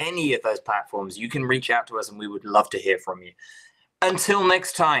services, any of those platforms. You can reach out to us and we would love to hear from you. Until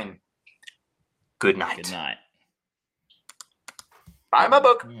next time, good night. Good night. Buy my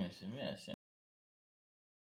book. Yes.